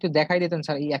আরেকবার যদি একটু দেখাই দিতেন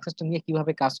স্যার, এই অ্যাক্সেসটা নিয়ে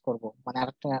কিভাবে কাজ করব, মানে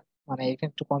আরেকটা, মানে এখানে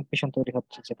একটু কনফিউশন তৈরি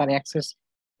হচ্ছে যে তার অ্যাক্সেস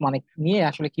মানে নিয়ে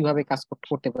আসলে কিভাবে কাজ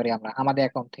করতে পারি আমরা আমাদের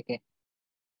অ্যাকাউন্ট থেকে।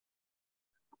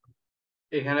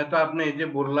 এখানে তো আপনি এই যে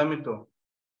বললামই তো,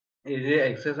 এই যে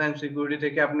অ্যাক্সেস এন্ড সিকিউরিটি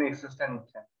থেকে আপনি অ্যাক্সেসটা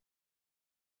নিচ্ছেন।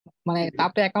 মানে তার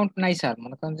তো অ্যাকাউন্ট নাই স্যার,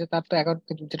 মনে করেন যে তার তো অ্যাকাউন্ট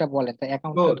যেটা বলেন তার তো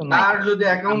অ্যাকাউন্টটা তো নাই তার যদি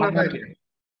অ্যাকাউন্ট না আমার মধ্যে। থাকে,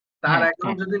 তার হ্যাঁ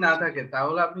অ্যাকাউন্ট হ্যাঁ। যদি না থাকে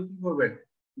তাহলে আপনি কি করবেন,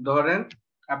 ধরেন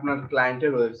আপনার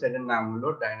ক্লায়েন্টের ওয়েবসাইটের নাম হলো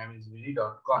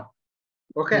dynamicsbd.com।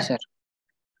 ওকে? জি স্যার।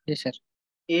 জি স্যার।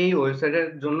 এই ওয়েবসাইটের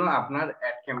জন্য আপনার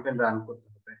অ্যাড ক্যাম্পেইন রান করতে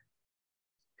হবে।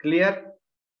 ক্লিয়ার?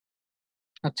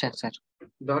 আচ্ছা স্যার।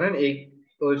 ধরেন এই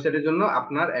ওয়েবসাইটের জন্য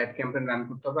আপনার অ্যাড ক্যাম্পেইন রান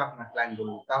করতে হবে আপনার ক্লায়েন্ট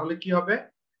বলুন, তাহলে কি হবে,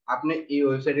 আপনি এই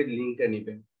ওয়েবসাইটের লিংকটা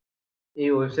নেবেন। এই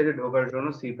ওয়েবসাইটে ঢোকার জন্য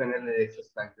সিপ্যানেল এর অ্যাক্সেস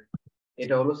লাগবে।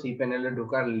 এটা হলো সিপ্যানেল এ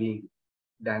ঢোকার লিংক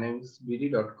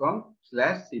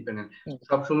dynamicsbd.com/cpanel।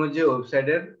 সবসময় যে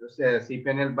ওয়েবসাইটের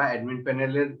সিপ্যানেল বা অ্যাডমিন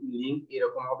প্যানেলের লিংক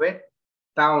এরকম হবে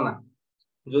তাও না।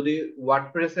 যদি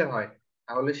ওয়ার্ডপ্রেসে হয়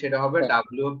তাহলে সেটা হবে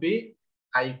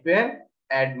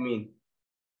wp-admin।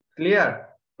 ক্লিয়ার?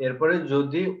 এরপরে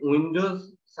যদি উইন্ডোজ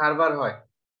সার্ভার হয়,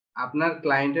 আপনার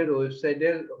ক্লায়েন্টের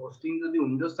ওয়েবসাইটের হোস্টিং যদি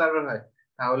উইন্ডোজ সার্ভার হয়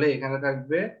তাহলে এখানে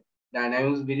থাকবে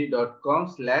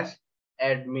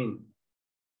dynamicsbd.com/admin।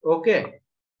 ওকে?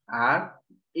 আর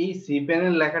এই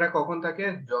cPanel লেখাটা কখন থাকে?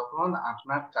 যখন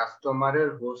আপনার কাস্টমারের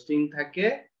হোস্টিং থাকে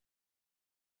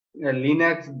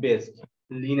লিনাক্স বেসড।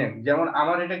 লিনাক্স যেমন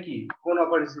আমার এটা কি, কোন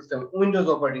operating system? Windows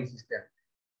operating system.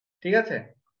 ঠিক আছে,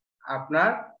 আপনার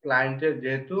ক্লায়েন্টের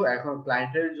যেহেতু এখন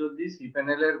ক্লায়েন্টের যদি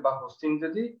cPanel এর বা হোস্টিং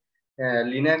যদি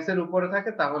লিনাক্স এর উপরে থাকে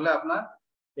তাহলে আপনার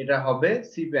এটা হবে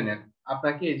cPanel।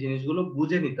 আপনাকে এই জিনিসগুলো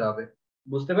বুঝে নিতে হবে।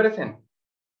 বুঝতে পেরেছেন?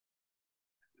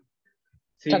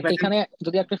 স্যার cPanel এখানে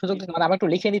যদি একটা সুযোগ দিতেন, মানে আমরা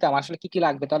একটু লিখে নিতাম আসলে কি কি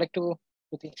লাগবে, তাহলে একটু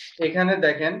যদি। এখানে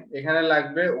দেখেন, এখানে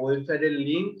লাগবে ওয়েবসাইটের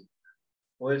লিংক,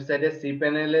 ওয়েবসাইটের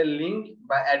cPanel এর লিংক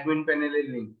বা অ্যাডমিন প্যানেলের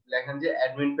লিংক। লেখেন যে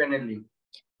অ্যাডমিন প্যানেল লিংক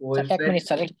স্যার, এক ওয়েবসাইট। মিনিট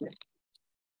স্যার,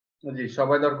 জি,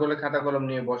 সবাই দরকার হলে খাতা কলম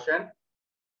নিয়ে বসেন।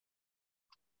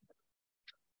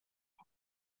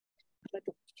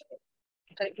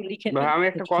 একটু লিখে ভাই নিন, আমি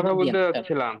একটা একটু কথা সুযোগ দিন বলতে স্যার।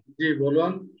 যাচ্ছিলাম। জি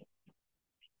বলুন।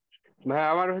 ভাই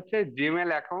আমার হচ্ছে জিমেল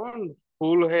অ্যাকাউন্ট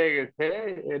ফুল হয়ে গেছে,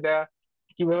 এটা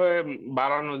কিভাবে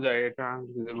বাড়ানো যায় এটা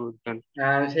যদি বলতেন।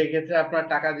 সেই ক্ষেত্রে আপনার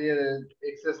টাকা দিয়ে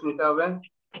এক্সেস নিতে হবে।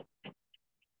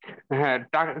 হ্যাঁ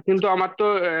টাকা, কিন্তু আমার তো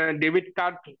ডেবিট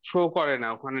কার্ড শো করে না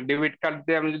ওখানে। ডেবিট কার্ড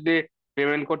দিয়ে আমি যদি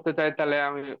পেমেন্ট করতে চাই তাহলে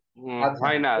আমি আচ্ছা,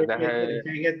 হয় না, সেই দেখা ক্ষেত্রে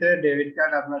সেই ক্ষেত্রে ডেবিট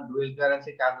কার্ড, আপনার ডুয়েল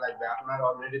কারেন্সি কার্ড লাগবে। আপনার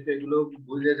অলরেডি তো এগুলো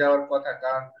বুঝে যাওয়ার কথা,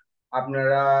 কারণ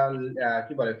আপনারা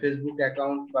কি বলে ফেসবুক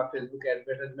অ্যাকাউন্ট বা ফেসবুক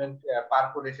অ্যাডভার্টাইজমেন্ট পার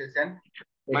করে এসেছেন।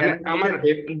 মানে এখানে আমার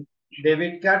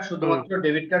ডেবিট কার্ড হুম, শুধুমাত্র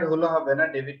ডেবিট কার্ড হলে হবে না,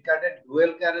 ডেবিট কার্ডের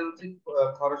ডুয়েল কারেন্সি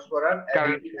খরচ করার কারেন্ট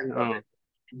অ্যাবিলিটি থাকতে হবে।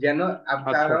 যেন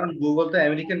আচ্ছা কারণ গুগল তো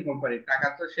আমেরিকান কোম্পানি, টাকা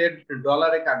তো সে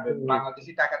ডলারে কাটবে, হুম,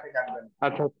 বাংলাদেশি টাকাতে কাটবে না।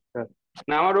 আচ্ছা আচ্ছা।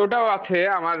 না আমার ওটাও আছে,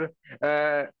 আমার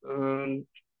আহ, উম,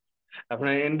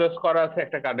 আপনার এন্ডোর্স করা আছে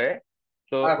একটা কার্ডে,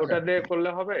 তো আচ্ছা, ওটা দিয়ে করলে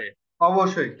হবে?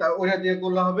 অবশ্যই তা ওটা দিয়ে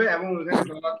করলে হবে, এবং ওখানে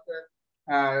ডলার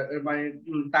মানে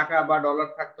টাকা বা ডলার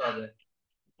থাকতে হবে।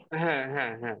 হ্যাঁ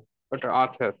হ্যাঁ হ্যাঁ, ওটা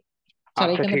আচ্ছা স্যার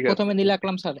আচ্ছা এখানে ঠিক আছে। প্রথমে নিয়ে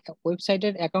রাখলাম স্যার,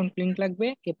 ওয়েবসাইটের অ্যাকাউন্ট লিংক লাগবে,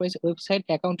 এরপরে ওয়েবসাইট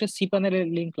অ্যাকাউন্টের cPanel এর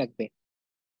লিংক লাগবে।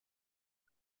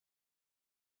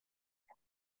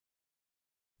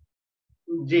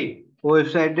 জি,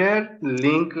 ওয়েবসাইটের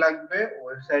লিংক লাগবে,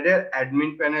 ওয়েবসাইটের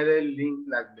অ্যাডমিন প্যানেলের লিংক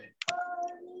লাগবে,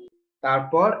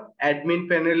 তারপর অ্যাডমিন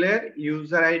প্যানেলের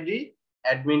ইউজার আইডি,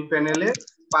 অ্যাডমিন প্যানেলের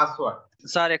পাসওয়ার্ড।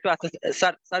 স্যার একটু আস্তে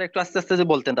স্যার একটু আস্তে আস্তে যে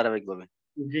বলতেন ধারাবাহিকভাবে।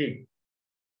 জি,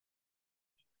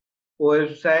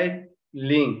 website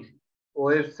link,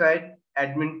 website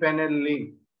admin panel link,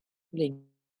 link,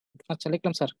 আচ্ছা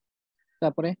লিখলাম স্যার।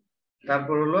 তারপরে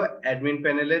তারপর হলো অ্যাডমিন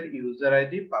প্যানেলের user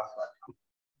ID password.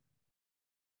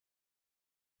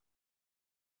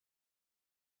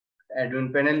 Admin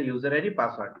panel user ID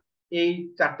password, এই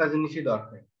চারটা জিনিসই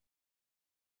দরকার।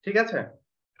 ঠিক আছে,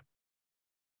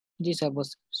 জি স্যার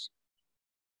বুঝতে পারছি।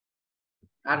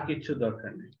 আর কিচ্ছু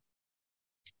দরকার নেই।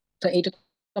 তো এইটা তো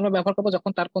আমরা ব্যবহার করবো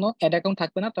যখন তার কোনো অ্যাড অ্যাকাউন্ট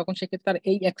থাকবে না, তখন সেক্ষেত্রে তার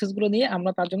এই অ্যাক্সেস গুলো নিয়ে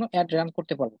আমরা তার জন্য অ্যাড রান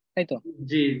করতে পারবো, তাই তো?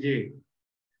 জি জি,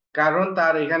 কারণ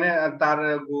তার এখানে তার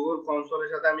গুগল কনসোলের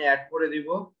সাথে আমি অ্যাড করে দিব,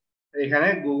 এখানে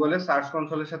গুগলের সার্চ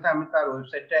কনসোলের সাথে আমি তার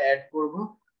ওয়েবসাইটটা অ্যাড করব।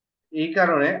 এই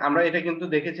কারণে আমরা এটা কিন্তু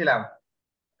দেখেছিলাম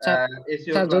স্যার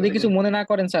এসইও স্যার যদি ক্লাসে। কিছু মনে না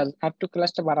করেন স্যার, আর একটু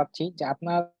ক্লাসটা বাড়াচ্ছি, যে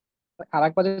আপনার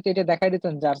আরেকবার যদি এটা দেখাই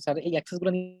দিতেন যার স্যার এই অ্যাক্সেস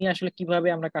গুলো নিয়ে আসলে কিভাবে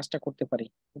আমরা কাজটা করতে পারি,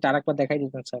 এটা আরেকবার দেখাই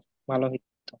দিতেন স্যার, ভালো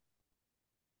হতো।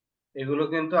 এগুলো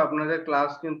কিন্তু আপনাদের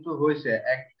ক্লাস কিন্তু হয়েছে,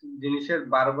 এক জিনিসের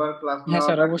বারবার ক্লাস হ্যাঁ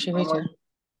স্যার নেওয়াটা অবশ্যই হয়েছে। সময়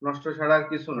নষ্ট ছাড়া আর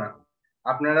কিছু না।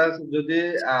 আপনারা যদি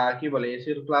কি বলে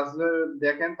এসির ক্লাস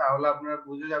দেখেন তাহলে আপনারা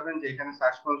বুঝে যাবেন যে এখানে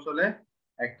সার্চ কনসোলে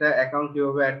একটা অ্যাকাউন্ট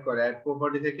কিভাবে অ্যাড করে, অ্যাড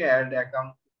প্রপার্টি থেকে অ্যাড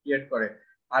অ্যাকাউন্ট ক্রিয়েট করে।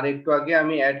 আর একটু আগে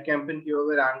আমি অ্যাড ক্যাম্পেইন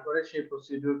কিভাবে রান করে সেই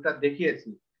প্রসিডিউরটা দেখিয়েছি।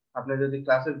 আপনি যদি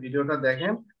ক্লাসের ভিডিওটা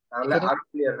দেখেন তাহলে এটা- আরো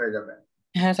ক্লিয়ার হয়ে যাবে।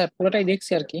 হ্যাঁ স্যার পুরোটাই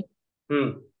দেখছি আর কি। হুম,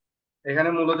 এখানে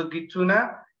মূলত কিচ্ছু না,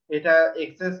 এটা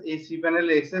এক্সেস, এই cPanel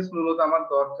এক্সেস মূলত আমার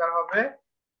দরকার হবে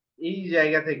এই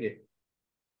জায়গা থেকে।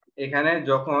 এখানে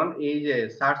যখন এই যে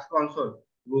সার্চ কনসোল,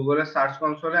 গুগলের সার্চ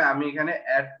কনসোলে আমি এখানে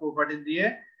অ্যাড প্রপার্টি দিয়ে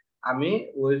আমি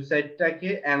ওয়েবসাইটটাকে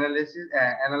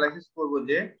অ্যানালাইসিস করব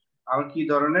যে আমার কি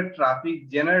ধরনের ট্রাফিক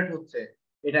জেনারেট হচ্ছে।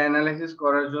 এটা অ্যানালাইসিস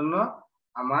করার জন্য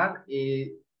আমার এই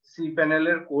cPanel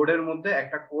এর কোডের মধ্যে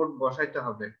একটা কোড বসাইতে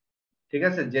হবে। ঠিক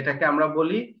আছে, যেটাকে আমরা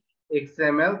বলি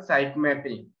XML site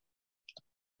mapping.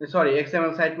 Sorry,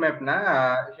 XML site map না,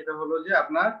 সেটা হলো যে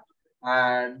আপনার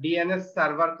DNS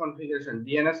server configuration,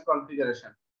 DNS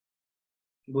configuration.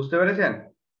 বুঝতে পেরেছেন?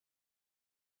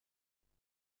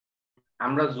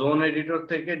 আমরা জোন এডিটর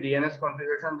থেকে ডিএনএস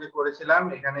কনফিগারেশন যে করেছিলাম,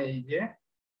 এখানে এই যে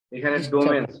এখানে জি স্যার।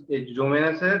 ডোমেনস, এই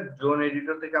ডোমেনসের জোন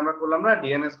এডিটর থেকে আমরা করলাম না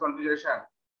ডিএনএস কনফিগারেশন।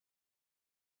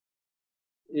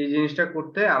 এই জিনিসটা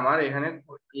করতে আমার এখানে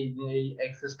এই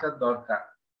অ্যাক্সেসটা দরকার।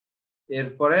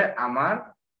 এরপরে আমার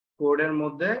কোডের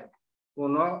মধ্যে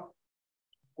কোনো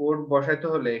কোড বসাইতে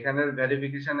হলে, এখানের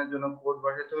ভেরিফিকেশনের জন্য কোড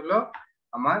বসাইতে হলো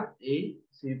আমার এই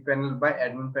সি প্যানেল বা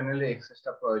অ্যাডমিন প্যানেলের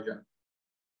অ্যাক্সেসটা প্রয়োজন।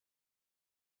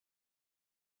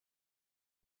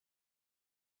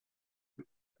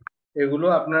 এগুলো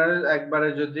আপনার একবারে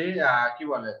যদি কি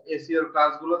বলে এসইওর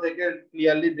ক্লাসগুলো থেকে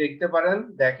ক্লিয়ারলি দেখতে পারেন,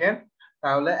 দেখেন,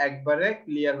 তাহলে একবারে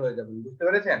ক্লিয়ার হয়ে যাবেন। বুঝতে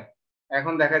পেরেছেন?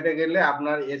 এখন দেখাতে গেলে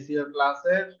আপনার এসইও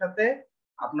ক্লাসের সাথে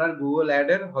আপনার গুগল অ্যাড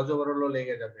এর হযবরল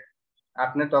লেগে যাবে।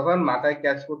 আপনি তখন মাথায়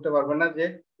ক্যাচ করতে পারবেন না যে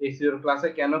এসইও ক্লাসে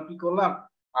কেন কি করলাম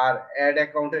আর অ্যাড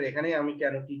অ্যাকাউন্টের এখানেই আমি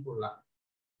কেন কি করলাম।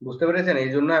 বুঝতে পেরেছেন?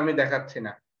 এই জন্য আমি দেখাচ্ছি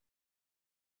না।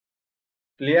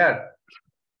 ক্লিয়ার?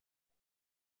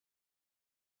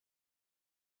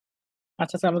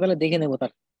 আচ্ছা স্যার, আমরা তাহলে দেখে নেবো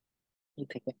তার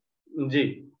থেকে। জি,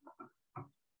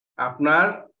 আপনার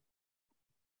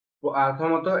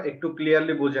প্রথমত একটু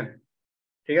ক্লিয়ারলি বুঝেন,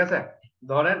 ঠিক আছে?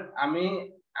 ধরেন আমি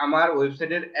আমার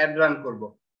ওয়েবসাইটের অ্যাড রান করব,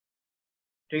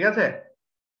 ঠিক আছে?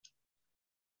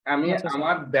 আমি আচ্ছা স্যার।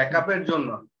 আমার ব্যাকআপের জন্য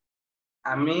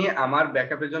আমি আমার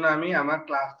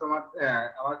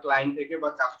আমার ক্লায়েন্ট থেকে বা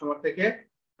কাস্টমার থেকে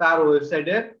তার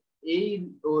ওয়েবসাইটের এই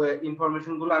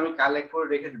ইনফরমেশন গুলো আমি কালেক্ট করে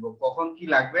রেখে দিব। কখন কি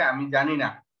লাগবে আমি জানি না,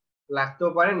 লাগতেও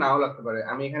পারে নাও লাগতে পারে।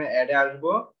 আমি এখানে অ্যাডে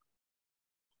আসবো।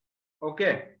 ওকে,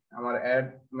 আমার অ্যাড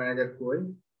ম্যানেজার কই?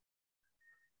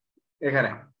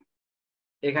 এখানে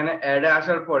এখানে অ্যাডে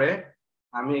আসার পরে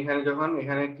আমি এখানে যখন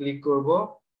এখানে ক্লিক করব,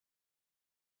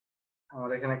 আমার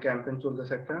এখানে ক্যাম্পেইন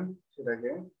চলতেছে একটা,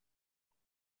 সেটাকে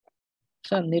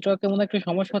স্যার নেটওয়ার্কে মনে হয় একটু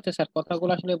সমস্যা হচ্ছে স্যার,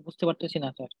 কথাগুলো আসলে বুঝতে পারতেছি না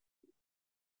স্যার।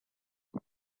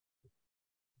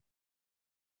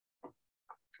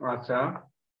 আচ্ছা,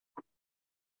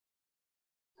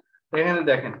 এখানে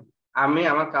দেখেন আমি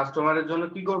আমার কাস্টমারের জন্য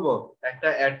কি করব, একটা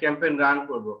অ্যাড ক্যাম্পেইন রান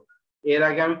করব। এর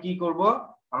আগে আমি কি করব,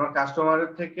 আমার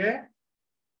কাস্টমারের থেকে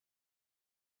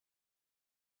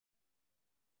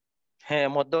হ্যাঁ,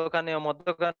 মধ্যখানে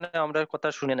মধ্যখানে আমরা কথা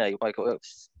শুনে নাই,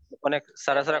 অনেক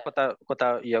সারা সারা কথা কথা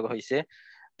হয়েছে।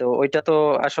 তো ওইটা তো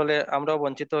আসলে আমরাও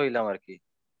বঞ্চিত হইলাম আর কি।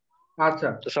 আচ্ছা,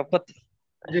 তো সব কথা।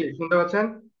 জি শুনতে পাচ্ছেন?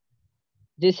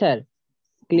 জি স্যার,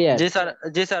 ক্লিয়ার। জি স্যার,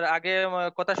 জি স্যার, আগে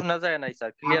কথা শোনা যায় নাই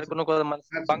স্যার, ক্লিয়ার আচ্ছা কোনো কথা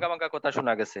আচ্ছা, ভাঙ্গা ভাঙ্গা কথা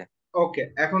শোনা গেছে। ওকে,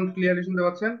 এখন ক্লিয়ারলি শুনতে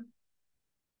পাচ্ছেন?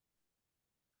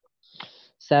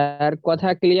 স্যার কথা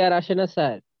ক্লিয়ার আসে না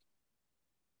স্যার।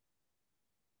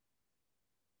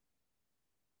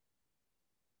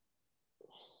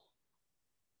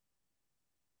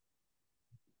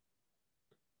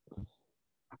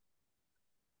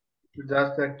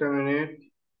 জাস্ট একটা মিনিট।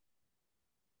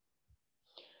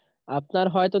 আপনার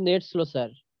হয়তো নেট স্লো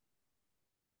স্যার।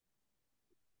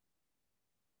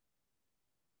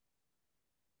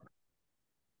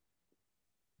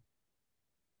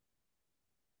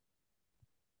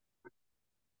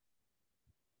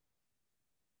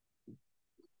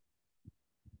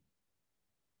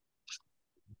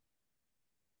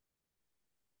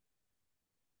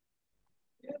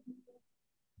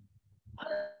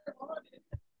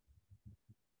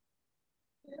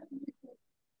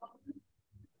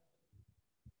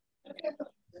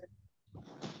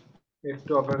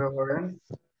 একটু অপেক্ষা করেন।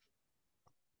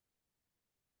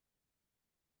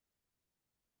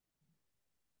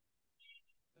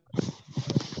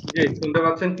 জি শুনতে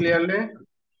পাচ্ছেন ক্লিয়ারলি?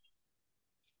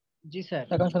 জি স্যার।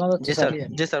 এখন শোনা যাচ্ছে জি স্যার।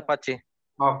 স্যার, জি স্যার, পাচ্ছি।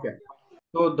 ওকে,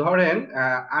 তো ধরেন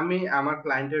আমি আমার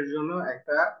ক্লায়েন্টের জন্য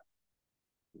একটা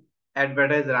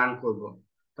অ্যাডভার্টাইজ রান করব।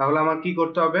 তাহলে আমার কি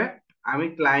করতে হবে, আমি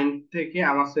ক্লায়েন্ট থেকে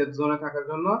আমার সেফ জোনে থাকার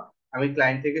জন্য আমি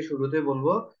ক্লায়েন্ট থেকে শুরুতে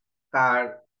বলবো তার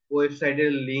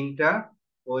ওয়েবসাইটের লিঙ্কটা,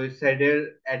 ওয়েবসাইটের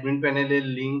অ্যাডমিন প্যানেলের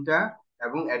লিঙ্কটা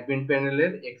এবং অ্যাডমিন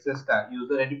প্যানেলের অ্যাক্সেসটা,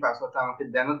 ইউজার আইডি পাসওয়ার্ডটা আমাকে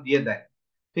যেন দিয়ে দেয়।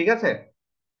 ঠিক আছে?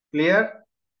 ক্লিয়ার?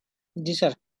 জি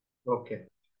স্যার। ওকে,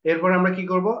 এরপর আমরা কি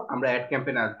করব, আমরা অ্যাড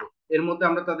ক্যাম্পেইনে আসবো। এর মধ্যে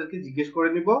আমরা তাদেরকে জিজ্ঞেস করে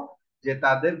নিব যে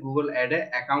তাদের গুগল অ্যাডে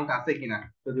অ্যাকাউন্ট আছে কিনা।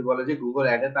 যদি বলে যে গুগল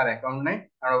অ্যাডে তার অ্যাকাউন্ট নাই,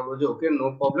 আমরা বলবো যে ওকে নো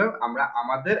প্রবলেম, আমরা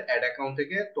আমাদের অ্যাড অ্যাকাউন্ট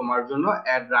থেকে তোমার জন্য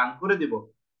অ্যাড রান করে দিব।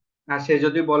 আর সে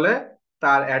যদি বলে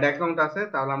তার অ্যাড অ্যাকাউন্ট আছে,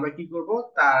 তাহলে আমরা কি করব,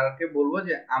 তাকে বলবো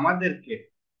যে আমাদেরকে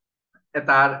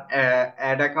তার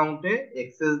অ্যাড অ্যাকাউন্টে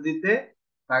অ্যাক্সেস দিতে,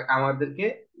 আমাদেরকে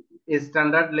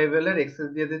স্ট্যান্ডার্ড লেভেলের অ্যাক্সেস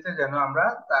দিয়ে দিতে, যেন আমরা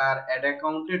তার অ্যাড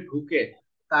অ্যাকাউন্টে ঢুকে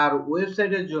তার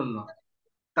ওয়েবসাইটের জন্য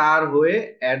তার হয়ে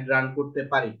অ্যাড রান করতে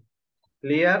পারি।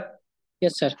 ক্লিয়ার?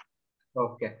 Yes sir.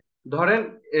 ওকে, ধরেন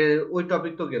ওই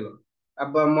টপিক তো গেল।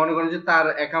 আবার মনে করেন যে তার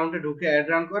অ্যাকাউন্টে ঢুকে অ্যাড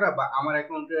রান করা বা আমার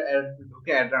অ্যাকাউন্টে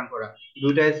ঢুকে অ্যাড রান করা,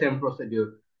 দুইটাই সেম প্রসিডিউর।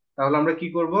 তাহলে আমরা কি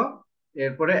করব,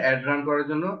 এরপরে অ্যাড রান করার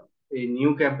জন্য এই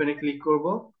নিউ ক্যাম্পেইনে ক্লিক করব।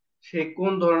 সে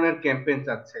কোন ধরনের ক্যাম্পেইন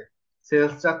চাচ্ছে,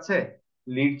 সেলস চাচ্ছে,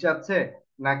 লিড চাচ্ছে,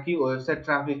 নাকি ওয়েবসাইট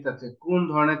ট্রাফিক চাচ্ছে, কোন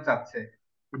ধরনের চাচ্ছে,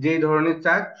 যেই ধরনের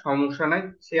চাক সমস্যা নাই,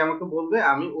 সে আমাকে বলবে,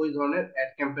 আমি ওই ধরনের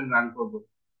অ্যাড ক্যাম্পেইন রান করব।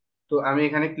 তো আমি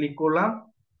এখানে ক্লিক করলাম,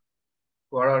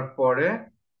 করার পরে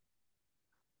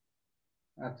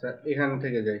আচ্ছা এখান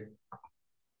থেকে যাই,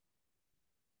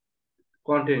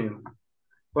 কন্টিনিউ।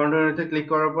 কন্টিনিউতে ক্লিক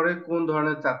করার পরে কোন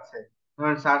ধরনের চাচ্ছে,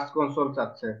 ধরেন সার্চ কনসোল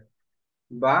চাচ্ছে,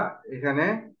 বা এখানে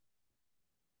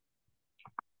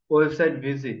ওয়েবসাইট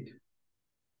ভিজিট,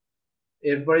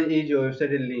 এরপরে এই যে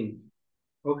ওয়েবসাইটের লিঙ্ক।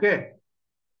 ওকে,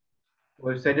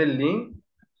 ওয়েবসাইটের লিঙ্ক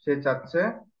সে চাচ্ছে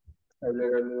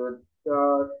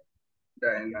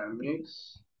www.dynamics।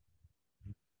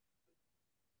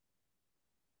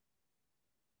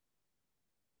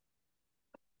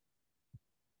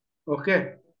 ওকে,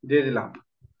 দিয়ে দিলাম।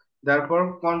 তারপর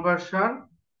কনভার্সন,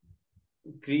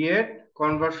 ক্রিয়েট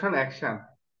কনভার্সন অ্যাকশন।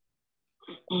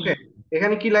 ওকে,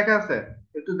 এখানে কি লেখা আছে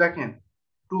একটু দেখেন।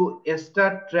 To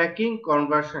start tracking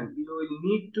conversion you will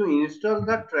need to install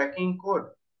the tracking code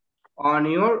on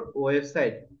your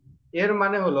website. এর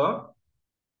মানে হলো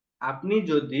আপনি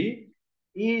যদি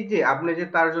এই যে আপনি যে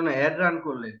তার জন্য অ্যাড রান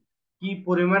করলেন, কি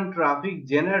পরিমাণ ট্রাফিক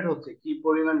জেনারেট হচ্ছে, কি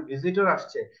পরিমাণ ভিজিটর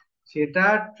আসছে, সেটা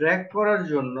ট্র্যাক করার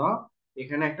জন্য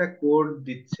এখানে একটা কোড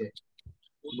দিচ্ছে।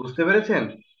 বুঝতে পেরেছেন?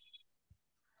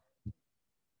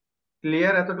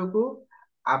 ক্লিয়ার এতটুকু?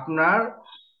 আপনার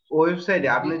ওয়েবসাইটে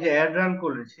আপনি যে অ্যাড রান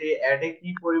করলেন সেই অ্যাডে কি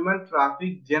পরিমাণ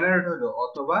ট্রাফিক জেনারেট হলো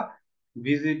অথবা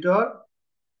ভিজিটর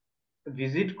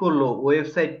ভিজিট করলো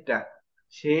ওয়েবসাইটটা,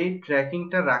 সেই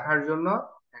ট্র্যাকিংটা রাখার জন্য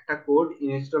একটা কোড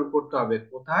ইনস্টল করতে হবে।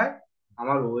 কোথায়?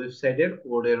 আমার ওয়েবসাইটের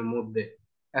কোডের মধ্যে।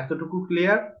 এতটুকু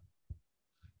ক্লিয়ার?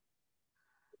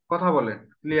 কথা বলেন,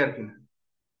 ক্লিয়ার কিনা?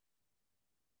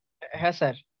 হ্যাঁ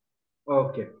স্যার।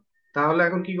 ওকে, তাহলে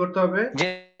এখন কি করতে হবে? জি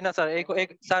না স্যার,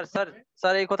 স্যার স্যার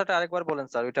স্যার এই কথাটা আরেকবার বলেন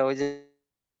স্যার, ওইটা ওই যে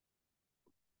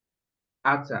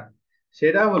আচ্ছা,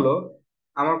 সেটা হলো,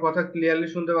 আমার কথা ক্লিয়ারলি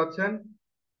শুনতে পাচ্ছেন?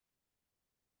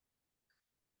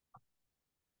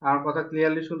 আমার কথা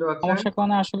ক্লিয়ারলি শুনতে পাচ্ছেন? সমস্যার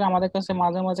কারণে আসলে আমাদের কাছে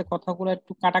মাঝে মাঝে কথাগুলো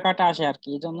একটু কাটা কাটা আসে আর কি,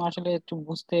 এই জন্য আসলে একটু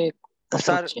বুঝতে কষ্ট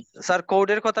স্যার হচ্ছে। স্যার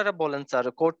কোডের কথাটা বলেন স্যার,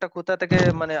 কোডটা কোথা থেকে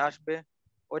মানে আসবে,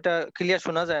 ওইটা ক্লিয়ার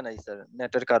শোনা যায় নাই স্যার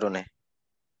নেটের কারণে।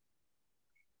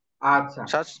 আচ্ছা,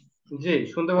 স্যার জি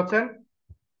শুনতে পাচ্ছেন?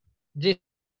 জি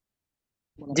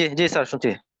জি জি স্যার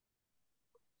শুনছি।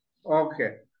 ওকে,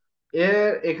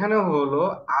 এখানে হলো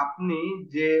আপনি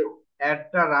যে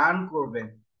অ্যাডটা রান করবেন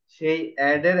সেই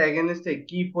অ্যাডের এগেনস্টে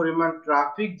কি পরিমাণ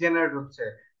ট্রাফিক জেনারেট হচ্ছে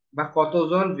বা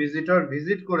কতজন ভিজিটর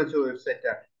ভিজিট করেছে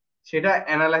ওয়েবসাইটটা, সেটা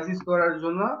অ্যানালাইসিস করার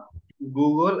জন্য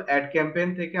গুগল অ্যাড ক্যাম্পেইন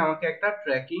থেকে আমাকে একটা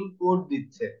ট্র্যাকিং কোড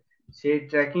দিচ্ছে। সেই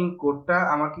ট্র্যাকিং কোডটা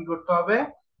আমার কি করতে হবে?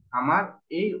 আমার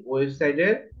এই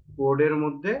ওয়েবসাইটের কোডের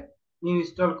মধ্যে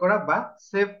ইনস্টল করা বা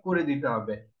সেভ করে দিতে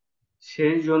হবে।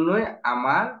 সেই জন্যই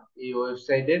আমার এই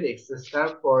ওয়েবসাইটের অ্যাক্সেসটার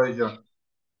প্রয়োজন।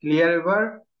 ক্লিয়ার? এবার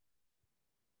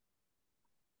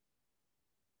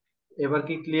এবার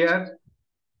কি ক্লিয়ার?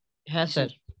 হ্যাঁ স্যার।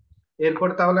 এরপর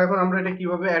তাহলে এখন আমরা এটা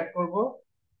কিভাবে অ্যাড করব?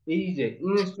 এই যে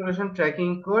ইনস্টলেশন ট্র্যাকিং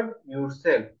কোড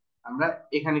ইউরসেলফ, আমরা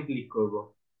এখানে ক্লিক করব।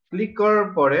 ক্লিক করার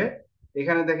পরে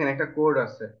এখানে দেখেন একটা কোড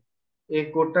আছে। এই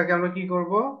কোডটাকে আমরা কি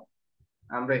করব?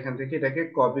 আমরা এখান থেকে এটাকে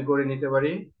কপি করে নিতে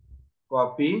পারি।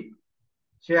 কপি।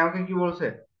 সে আমাকে কি বলছে?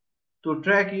 Two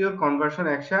track your conversion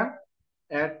action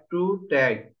add to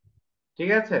tag. ঠিক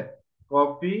আছে,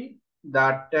 copy the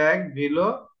tag below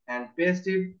and paste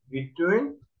it between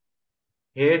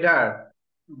header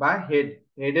বা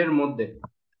হেডের মধ্যে।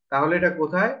 তাহলে এটা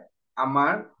কোথায়?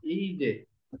 আমার এই যে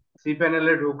সি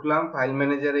প্যানেলে ঢুকলাম, ফাইল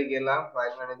ম্যানেজারে গেলাম,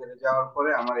 ফাইল ম্যানেজারে যাওয়ার পরে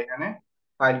আমার এখানে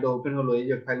ফাইলটা ওপেন হলো। এই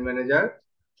যে ফাইল ম্যানেজার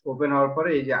ওপেন হওয়ার পরে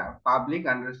এই যে পাবলিক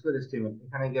আন্ডারস্কোর এসটিএমএল,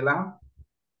 এখানে গেলাম।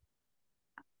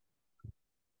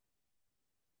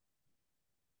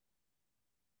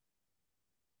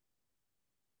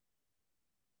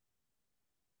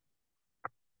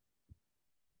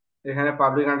 এখানে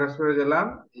পাবলিক আন্ডারস্কোরে গেলাম,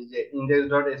 এই যে ইন্ডেক্স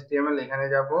ডট এসটিএমএল, এখানে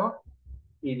যাব,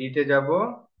 এডিটে যাব,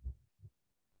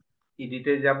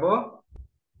 এডিটে যাব,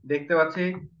 দেখতে পাচ্ছি।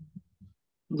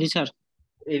 জি স্যার।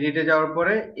 এডিটে যাওয়ার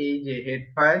পরে এই যে হেড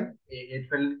ফাইল, এই হেড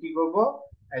ফাইল কি করব?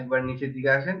 একবার নিচের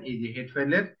দিকে আসেন, এই যে হেড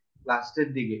ফাইলের লাস্টের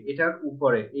দিকে এটার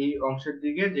উপরে এই অংশের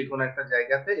দিকে যে কোনো একটা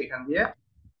জায়গাতে এখান দিয়ে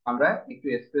আমরা একটু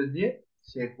স্পেস দিয়ে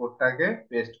সেই কোডটাকে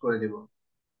পেস্ট করে দেব।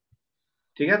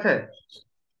 ঠিক আছে,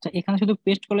 আচ্ছা, এখানে শুধু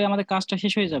পেস্ট করলে আমাদের কাজটা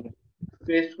শেষ হয়ে যাবে?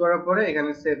 পেস্ট করার পরে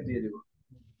এখানে সেভ দিয়ে দিব।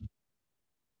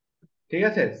 ঠিক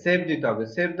আছে, সেভ দিতে হবে।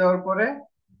 সেভ দেওয়ার পরে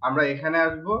আমরা এখানে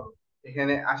আসব।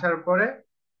 এখানে আসার পরে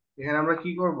এখানে আমরা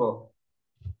কি করব?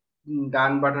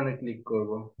 ডান বাটনে ক্লিক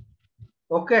করব।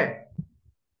 ওকে,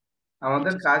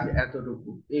 আমাদের কাজ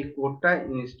এতটুকু, এই কোডটা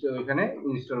এখানে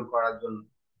ইনস্টল করার জন্য।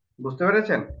 বুঝতে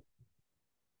পেরেছেন?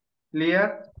 ক্লিয়ার?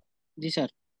 জি স্যার।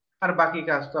 আর বাকি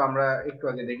কাজ তো আমরা একটু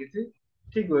আগে দেখেছি,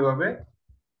 ঠিক ওইভাবে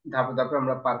ধাপে ধাপে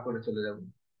আমরা পার করে চলে যাব।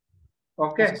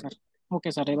 ওকে আচ্ছা স্যার, ওকে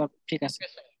স্যার, এবার ঠিক আছে।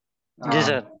 জি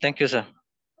স্যার, থ্যাংক ইউ স্যার।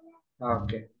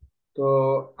 ওকে, তো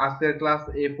আজকের ক্লাস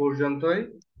এ পর্যন্তই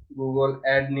গুগল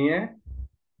অ্যাড নিয়ে।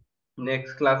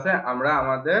 নেক্সট ক্লাসে আমরা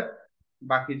আমাদের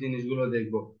বাকি জিনিসগুলো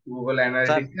দেখব, গুগল স্যার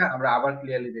অ্যানালিটিক্সে আমরা আবার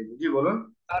ক্লিয়ারলি দেখব। জি বলুন।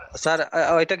 স্যার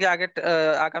ওইটা কি আগে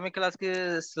আগামী ক্লাস কি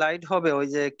স্লাইড হবে? ওই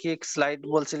যে কি স্লাইড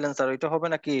বলছিলেন স্যার, ওইটা হবে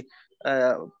নাকি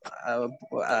আহ,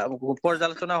 আহ,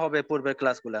 পর্যালোচনা হবে পূর্বের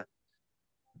ক্লাসগুলা?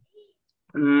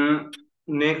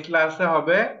 নেক্সট ক্লাসে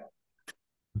হবে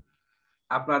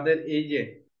আপনাদের এই যে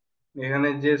এখানে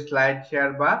যে স্লাইড শেয়ার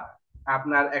বা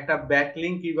আপনার একটা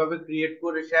ব্যাকলিংক কিভাবে ক্রিয়েট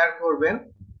করে শেয়ার করবেন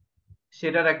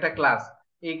সেটার একটা ক্লাস।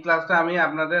 এই ক্লাসটা আমি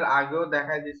আপনাদের আগেও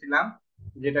দেখাই দিয়েছিলাম,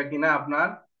 যেটা কিনা আপনার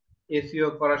এসইও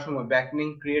করার সময়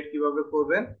ব্যাকলিংক ক্রিয়েট কিভাবে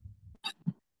করবেন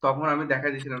তখন আমি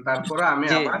দেখাই দিয়েছিলাম। তারপরে আমি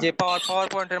যে আবার যে পাওয়ার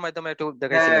পয়েন্টের মাধ্যমে একটু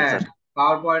দেখাইছিলেন হ্যাঁ স্যার।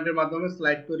 পাওয়ার পয়েন্টের মাধ্যমে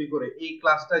স্লাইড তৈরি করে, এই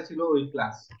ক্লাসটা ছিল ওই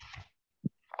ক্লাস।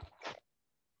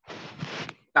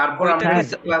 তারপর ওইটা আমরা কি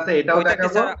নেক্সট ক্লাসে এটাও ওইটা কি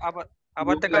দেখাবো স্যার আবার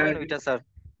আবার গুগল দেখাবেন অ্যানালিটিক্স। ওইটা স্যার?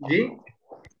 জি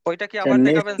ওইটা কি স্যার আবার নেক্সট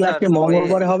দেখাবেন ক্লাস স্যার? কি ওই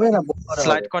মঙ্গলবারে হবে না বুধবারে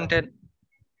স্লাইড হবে? কন্টেন্ট,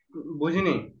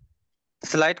 বুঝিনি।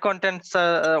 স্লাইড কন্টেন্ট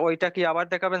ওইটা কি আবার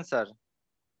দেখাবেন স্যার?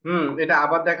 এটা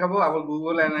আবার দেখাবো, আবার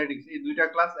গুগল অ্যানালিটিক্স, এই দুইটা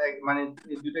ক্লাস মানে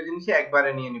এই দুইটা জিনিসই একবারে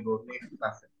নিয়ে নিব নেক্সট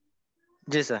ক্লাসে।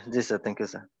 জি sir, G sir, thank you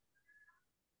sir.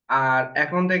 আর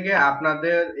এখন থেকে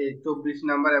আপনাদের এই 24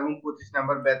 নাম্বার এবং 25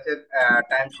 নাম্বার ব্যাচের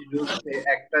টাইম শিডিউল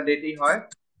একটা ডেটই হয়,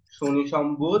 শনি সোম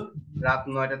বুধ রাত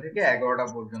 9টা থেকে 11টা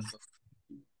পর্যন্ত।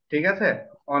 ঠিক আছে?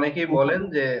 অনেকেই বলেন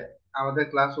যে আমাদের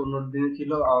ক্লাস অন্য দিন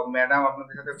ছিল, ম্যাডাম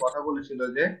আপনাদের সাথে কথা বলেছিল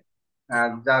যে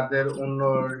যাদের অন্য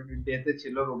ডেতে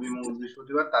ছিল রবি মঙ্গল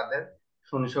বৃহস্পতিবার, তাদের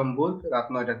শনি সোম বুধ রাত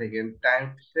 9টা থেকে, time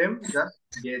same, just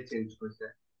day change হয়েছে।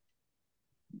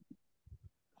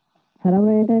 স্যার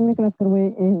আমরা এই টাইমে ক্লাস করবো,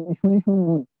 এই শনি সোম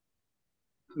বুধ।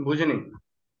 বুঝিনি।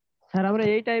 স্যার আমরা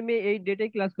এই টাইমে এই ডেটে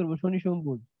ক্লাস করবো, শনি সোম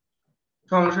বুধ।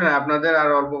 সমস্যা নেই, আপনাদের আর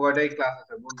অল্প কয়টাই ক্লাস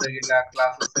আছে, বলতে গেলে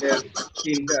ক্লাস আছে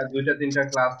দুইটা তিনটা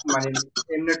ক্লাস, মানে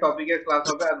এমনি টপিকের ক্লাস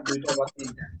হবে আর 2টা বা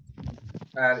 3টা,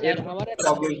 আর স্যার এরপর আমার একটা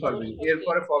প্রবলেম সলভিং, সমস্যা হচ্ছে,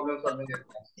 এরপরে প্রবলেম সলভিং এর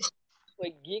ক্লাস। ওই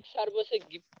গিগ সার্ভিসে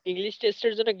ইংলিশ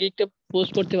টেস্টের জন্য গিগটা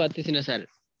পোস্ট করতে পারতেছি না স্যার।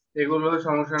 এগুলো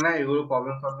সমস্যা নাই, এগুলো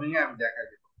প্রবলেম সলভিং এ আমি দেখাই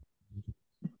দেব।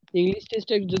 ইংলিশ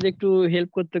টেস্টে যদি একটু হেল্প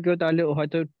করতে কেউ, তাহলে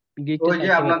হয়তো গিগটা ওই যে সারতে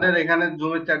পারতাম। আপনাদের এখানে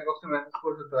জুমের চ্যাট বক্সে মেসেজ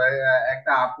করছে তো,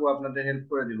 একটা আপু আপনাদের হেল্প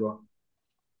করে দিব,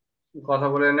 কথা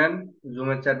বলে নেন।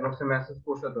 জুমের চ্যাট বক্সে মেসেজ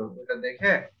করছে তো, এটা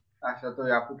দেখে তার সাথে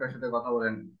ওই আপুটার সাথে কথা বলে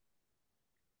নেন।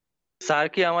 স্যার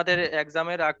কি আমাদের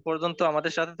এক্সামের আগ পর্যন্ত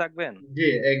আমাদের সাথে থাকবেন? জি,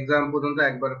 এক্সাম পর্যন্ত,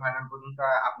 একবার ফাইনাল পর্যন্ত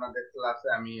আপনাদের ক্লাসে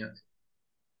আমি আছি।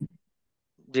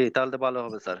 জি, তাহলে তো ভালো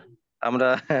হবে স্যার, আমরা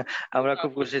আমরা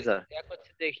খুব খুশি স্যার।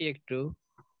 দেখি একটু।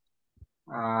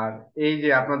 আর এই যে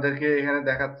আপনাদেরকে এখানে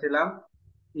দেখাচ্ছিলাম,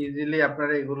 ইজিলি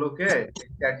আপনারা এগুলোকে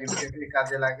চ্যাটজিপিটি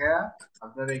কাজে লাগায়া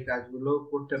আপনারা এই কাজগুলো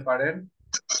করতে পারেন।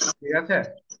 ঠিক আছে?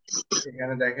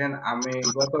 এখানে দেখেন আমি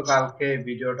গতকালকে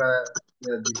ভিডিওটা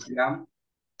দিচ্ছিলাম,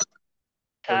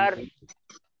 স্যার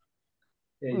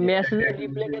এই যে মেসেজের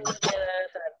রিপ্লাই কেন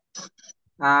স্যার?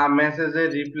 মেসেজের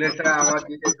রিপ্লাইটা আমার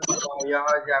দিতে একটু ইয়া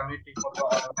হয় যে আমি ঠিকমতো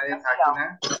অনলাইনে থাকি না।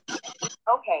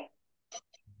 Okay.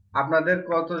 আপনাদের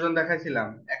কতজন দেখাইছিলাম?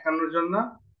 51 জন না?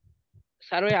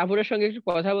 স্যার ওই আপুরের সঙ্গে একটু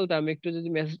কথা বলতাম, একটু যদি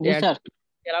মেসেজ জি স্যার,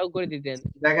 এলাও করে দিতেন।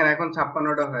 দেখেন এখন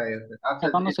 56টা হয়ে গেছে। আচ্ছা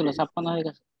 56 ছিল, জি 56 হয়ে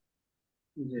গেছে।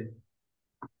 জি।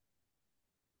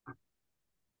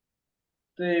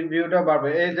 তো এই ভিউটা বাড়বে,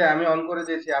 এই যে আমি অন করে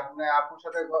দিয়েছি। আপনি আপুর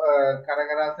সাথে কারা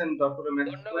কারা আছেন দয়া করে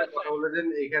মেসেজ করে কথা বলে দিন।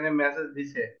 এখানে মেসেজ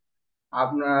দিছে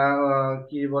আপনার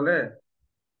কি বলে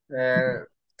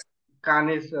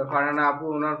কানিস ফারহানা আপু,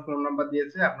 ওনার ফোন নাম্বার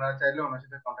দিয়েছে, আপনারা চাইলে ওনার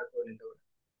সাথে কন্ট্যাক্ট করে নিতে পারেন।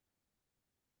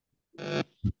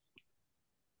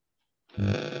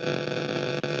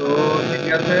 তো ঠিক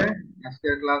আছে,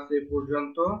 আজকের ক্লাস এই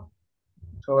পর্যন্ত,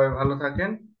 সবাই ভালো থাকেন,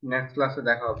 নেক্সট ক্লাসে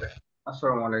দেখা হবে।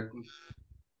 আসসালামু আলাইকুম।